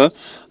 Christopher,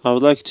 I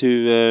would like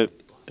to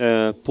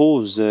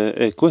pose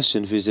a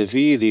question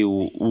vis-à-vis the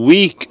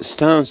weak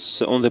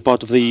stance on the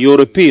part of the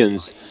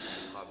Europeans.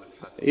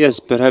 Yes,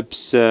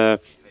 perhaps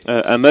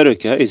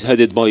America is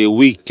headed by a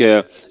weak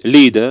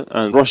leader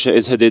and Russia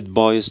is headed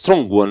by a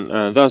strong one,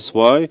 and that's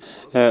why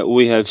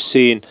we have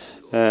seen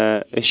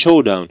a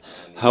showdown.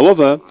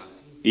 However,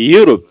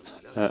 Europe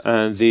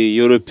and the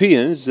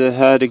Europeans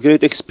had a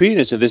great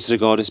experience in this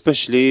regard,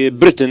 especially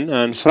Britain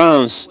and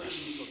France.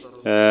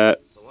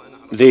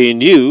 They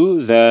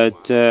knew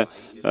that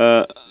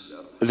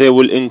they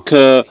will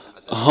incur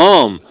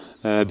harm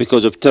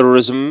because of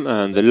terrorism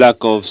and the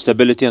lack of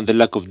stability and the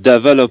lack of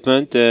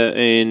development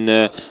in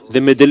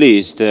the Middle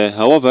East.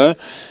 However,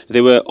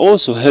 they were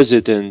also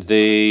hesitant.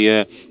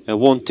 They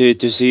wanted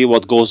to see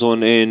what goes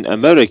on in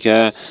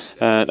America,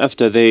 and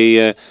after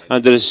they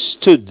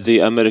understood the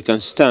American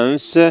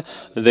stance,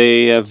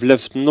 they have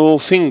left no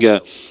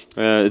finger.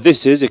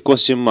 This is a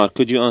question mark.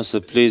 Could you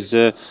answer, please,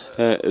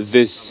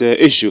 this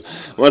issue?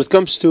 When it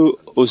comes to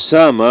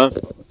Osama,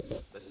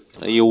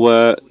 you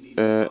were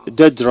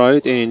dead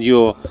right in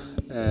your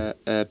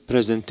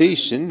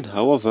presentation.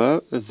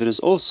 However, there is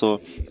also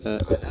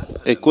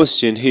a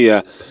question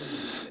here.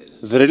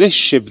 The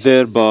relationship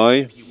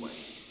thereby,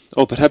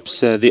 or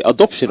perhaps the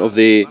adoption of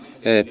the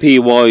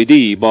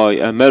PYD by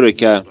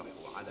America.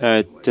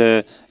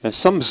 At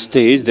some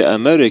stage, the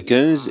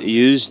Americans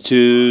used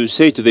to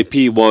say to the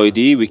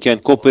PYD, we can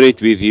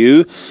cooperate with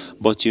you,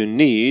 but you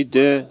need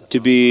to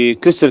be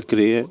crystal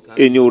clear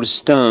in your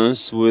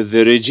stance with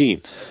the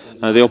regime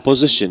and the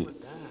opposition.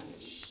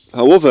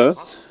 However,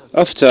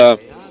 after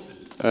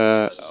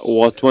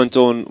what went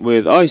on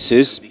with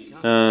ISIS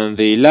and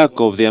the lack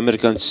of the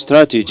American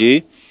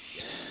strategy,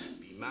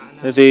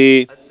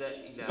 the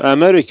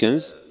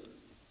Americans,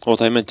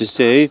 what I meant to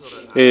say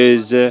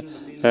is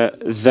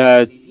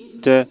that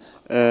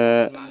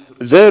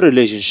their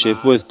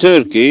relationship with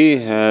Turkey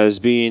has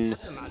been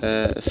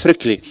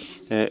friendly,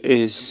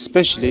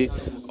 especially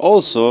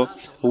also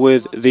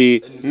with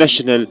the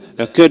National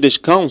Kurdish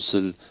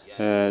Council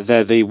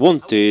that they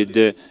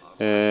wanted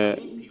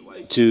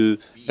to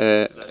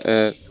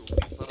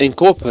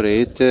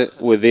incorporate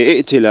with the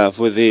I'tilaf,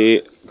 with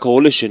the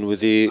coalition,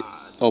 with the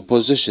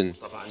opposition.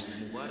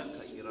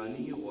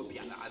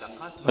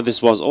 And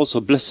this was also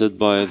blessed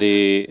by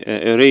the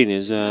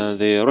Iranians and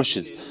the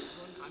Russians.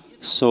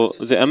 So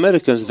the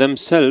Americans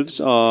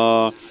themselves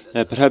are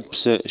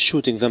perhaps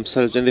shooting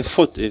themselves in the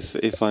foot,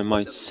 if I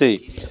might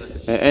say.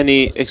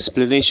 Any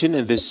explanation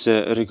in this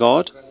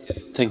regard?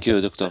 Thank you,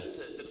 Doctor.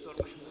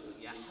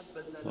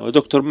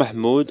 Dr.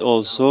 Mahmoud,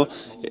 also,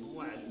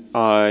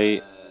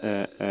 I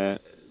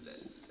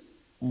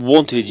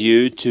wanted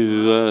you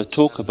to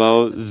talk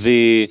about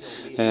the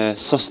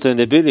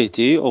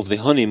sustainability of the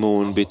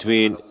honeymoon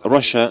between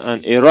Russia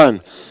and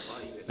Iran,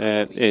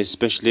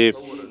 especially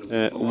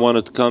when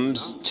it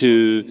comes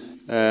to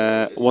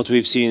what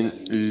we've seen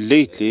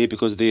lately,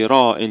 because there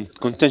are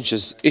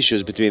contentious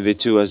issues between the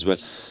two as well.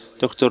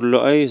 Dr.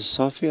 Luay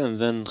Safi and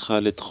then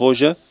Khalid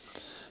Khoja.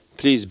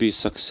 Please be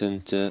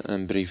succinct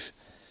and brief.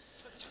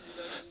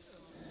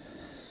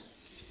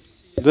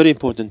 Very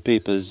important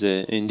papers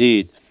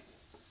indeed.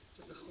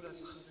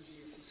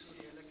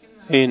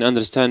 in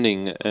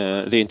understanding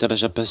the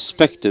international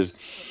perspective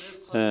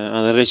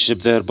and the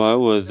relationship thereby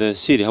with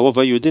Syria.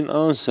 However, you didn't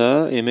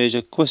answer a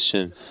major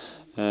question,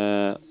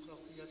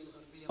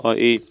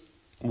 i.e.,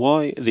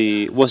 why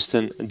the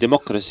Western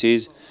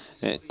democracies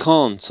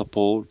can't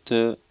support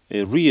a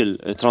real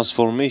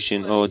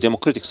transformation or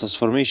democratic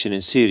transformation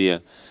in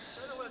Syria.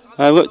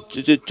 I've got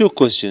two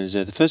questions.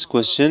 The first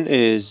question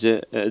is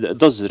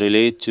does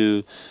relate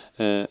to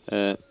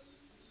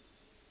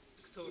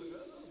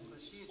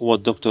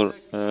what Dr.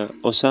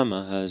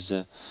 Osama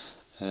has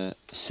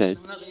said,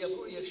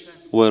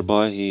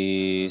 whereby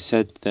he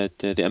said that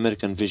the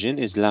American vision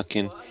is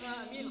lacking,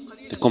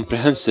 the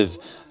comprehensive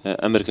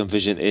American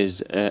vision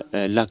is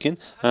lacking,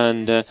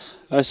 and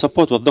I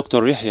support what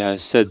Dr. Yahya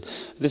has said.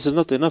 This is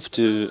not enough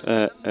to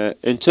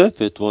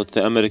interpret what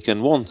the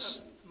American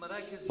wants,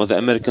 what the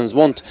Americans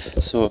want.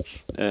 So,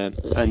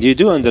 and you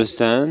do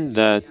understand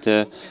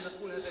that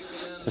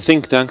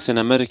think tanks in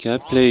America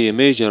play a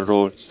major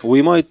role.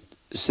 We might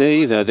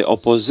say that the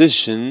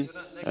opposition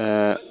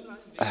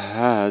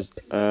has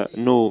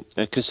no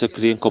crystal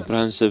clear and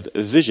comprehensive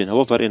vision.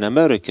 However, in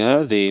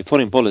America, the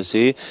foreign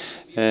policy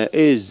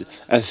is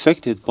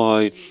affected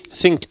by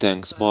think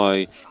tanks,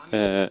 by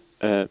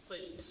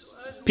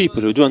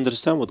people who do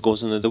understand what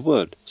goes on in the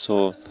world.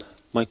 So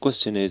my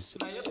question is,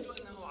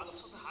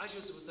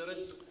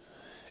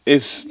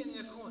 if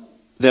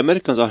the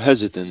Americans are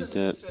hesitant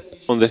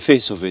on the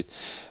face of it,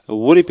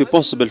 would it be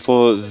possible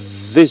for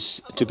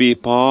this to be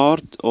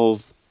part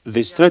of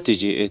the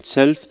strategy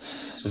itself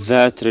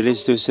that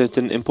relates to a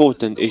certain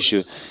important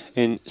issue?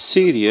 In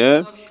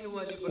Syria,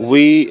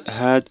 we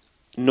had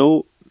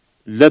no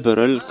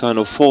liberal kind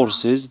of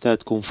forces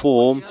that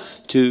conform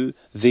to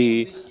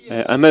the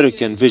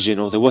American vision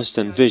or the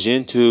Western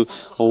vision to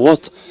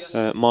what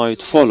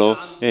might follow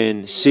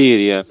in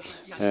Syria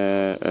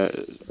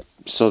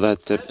so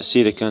that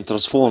Syria can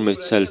transform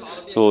itself.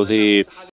 So the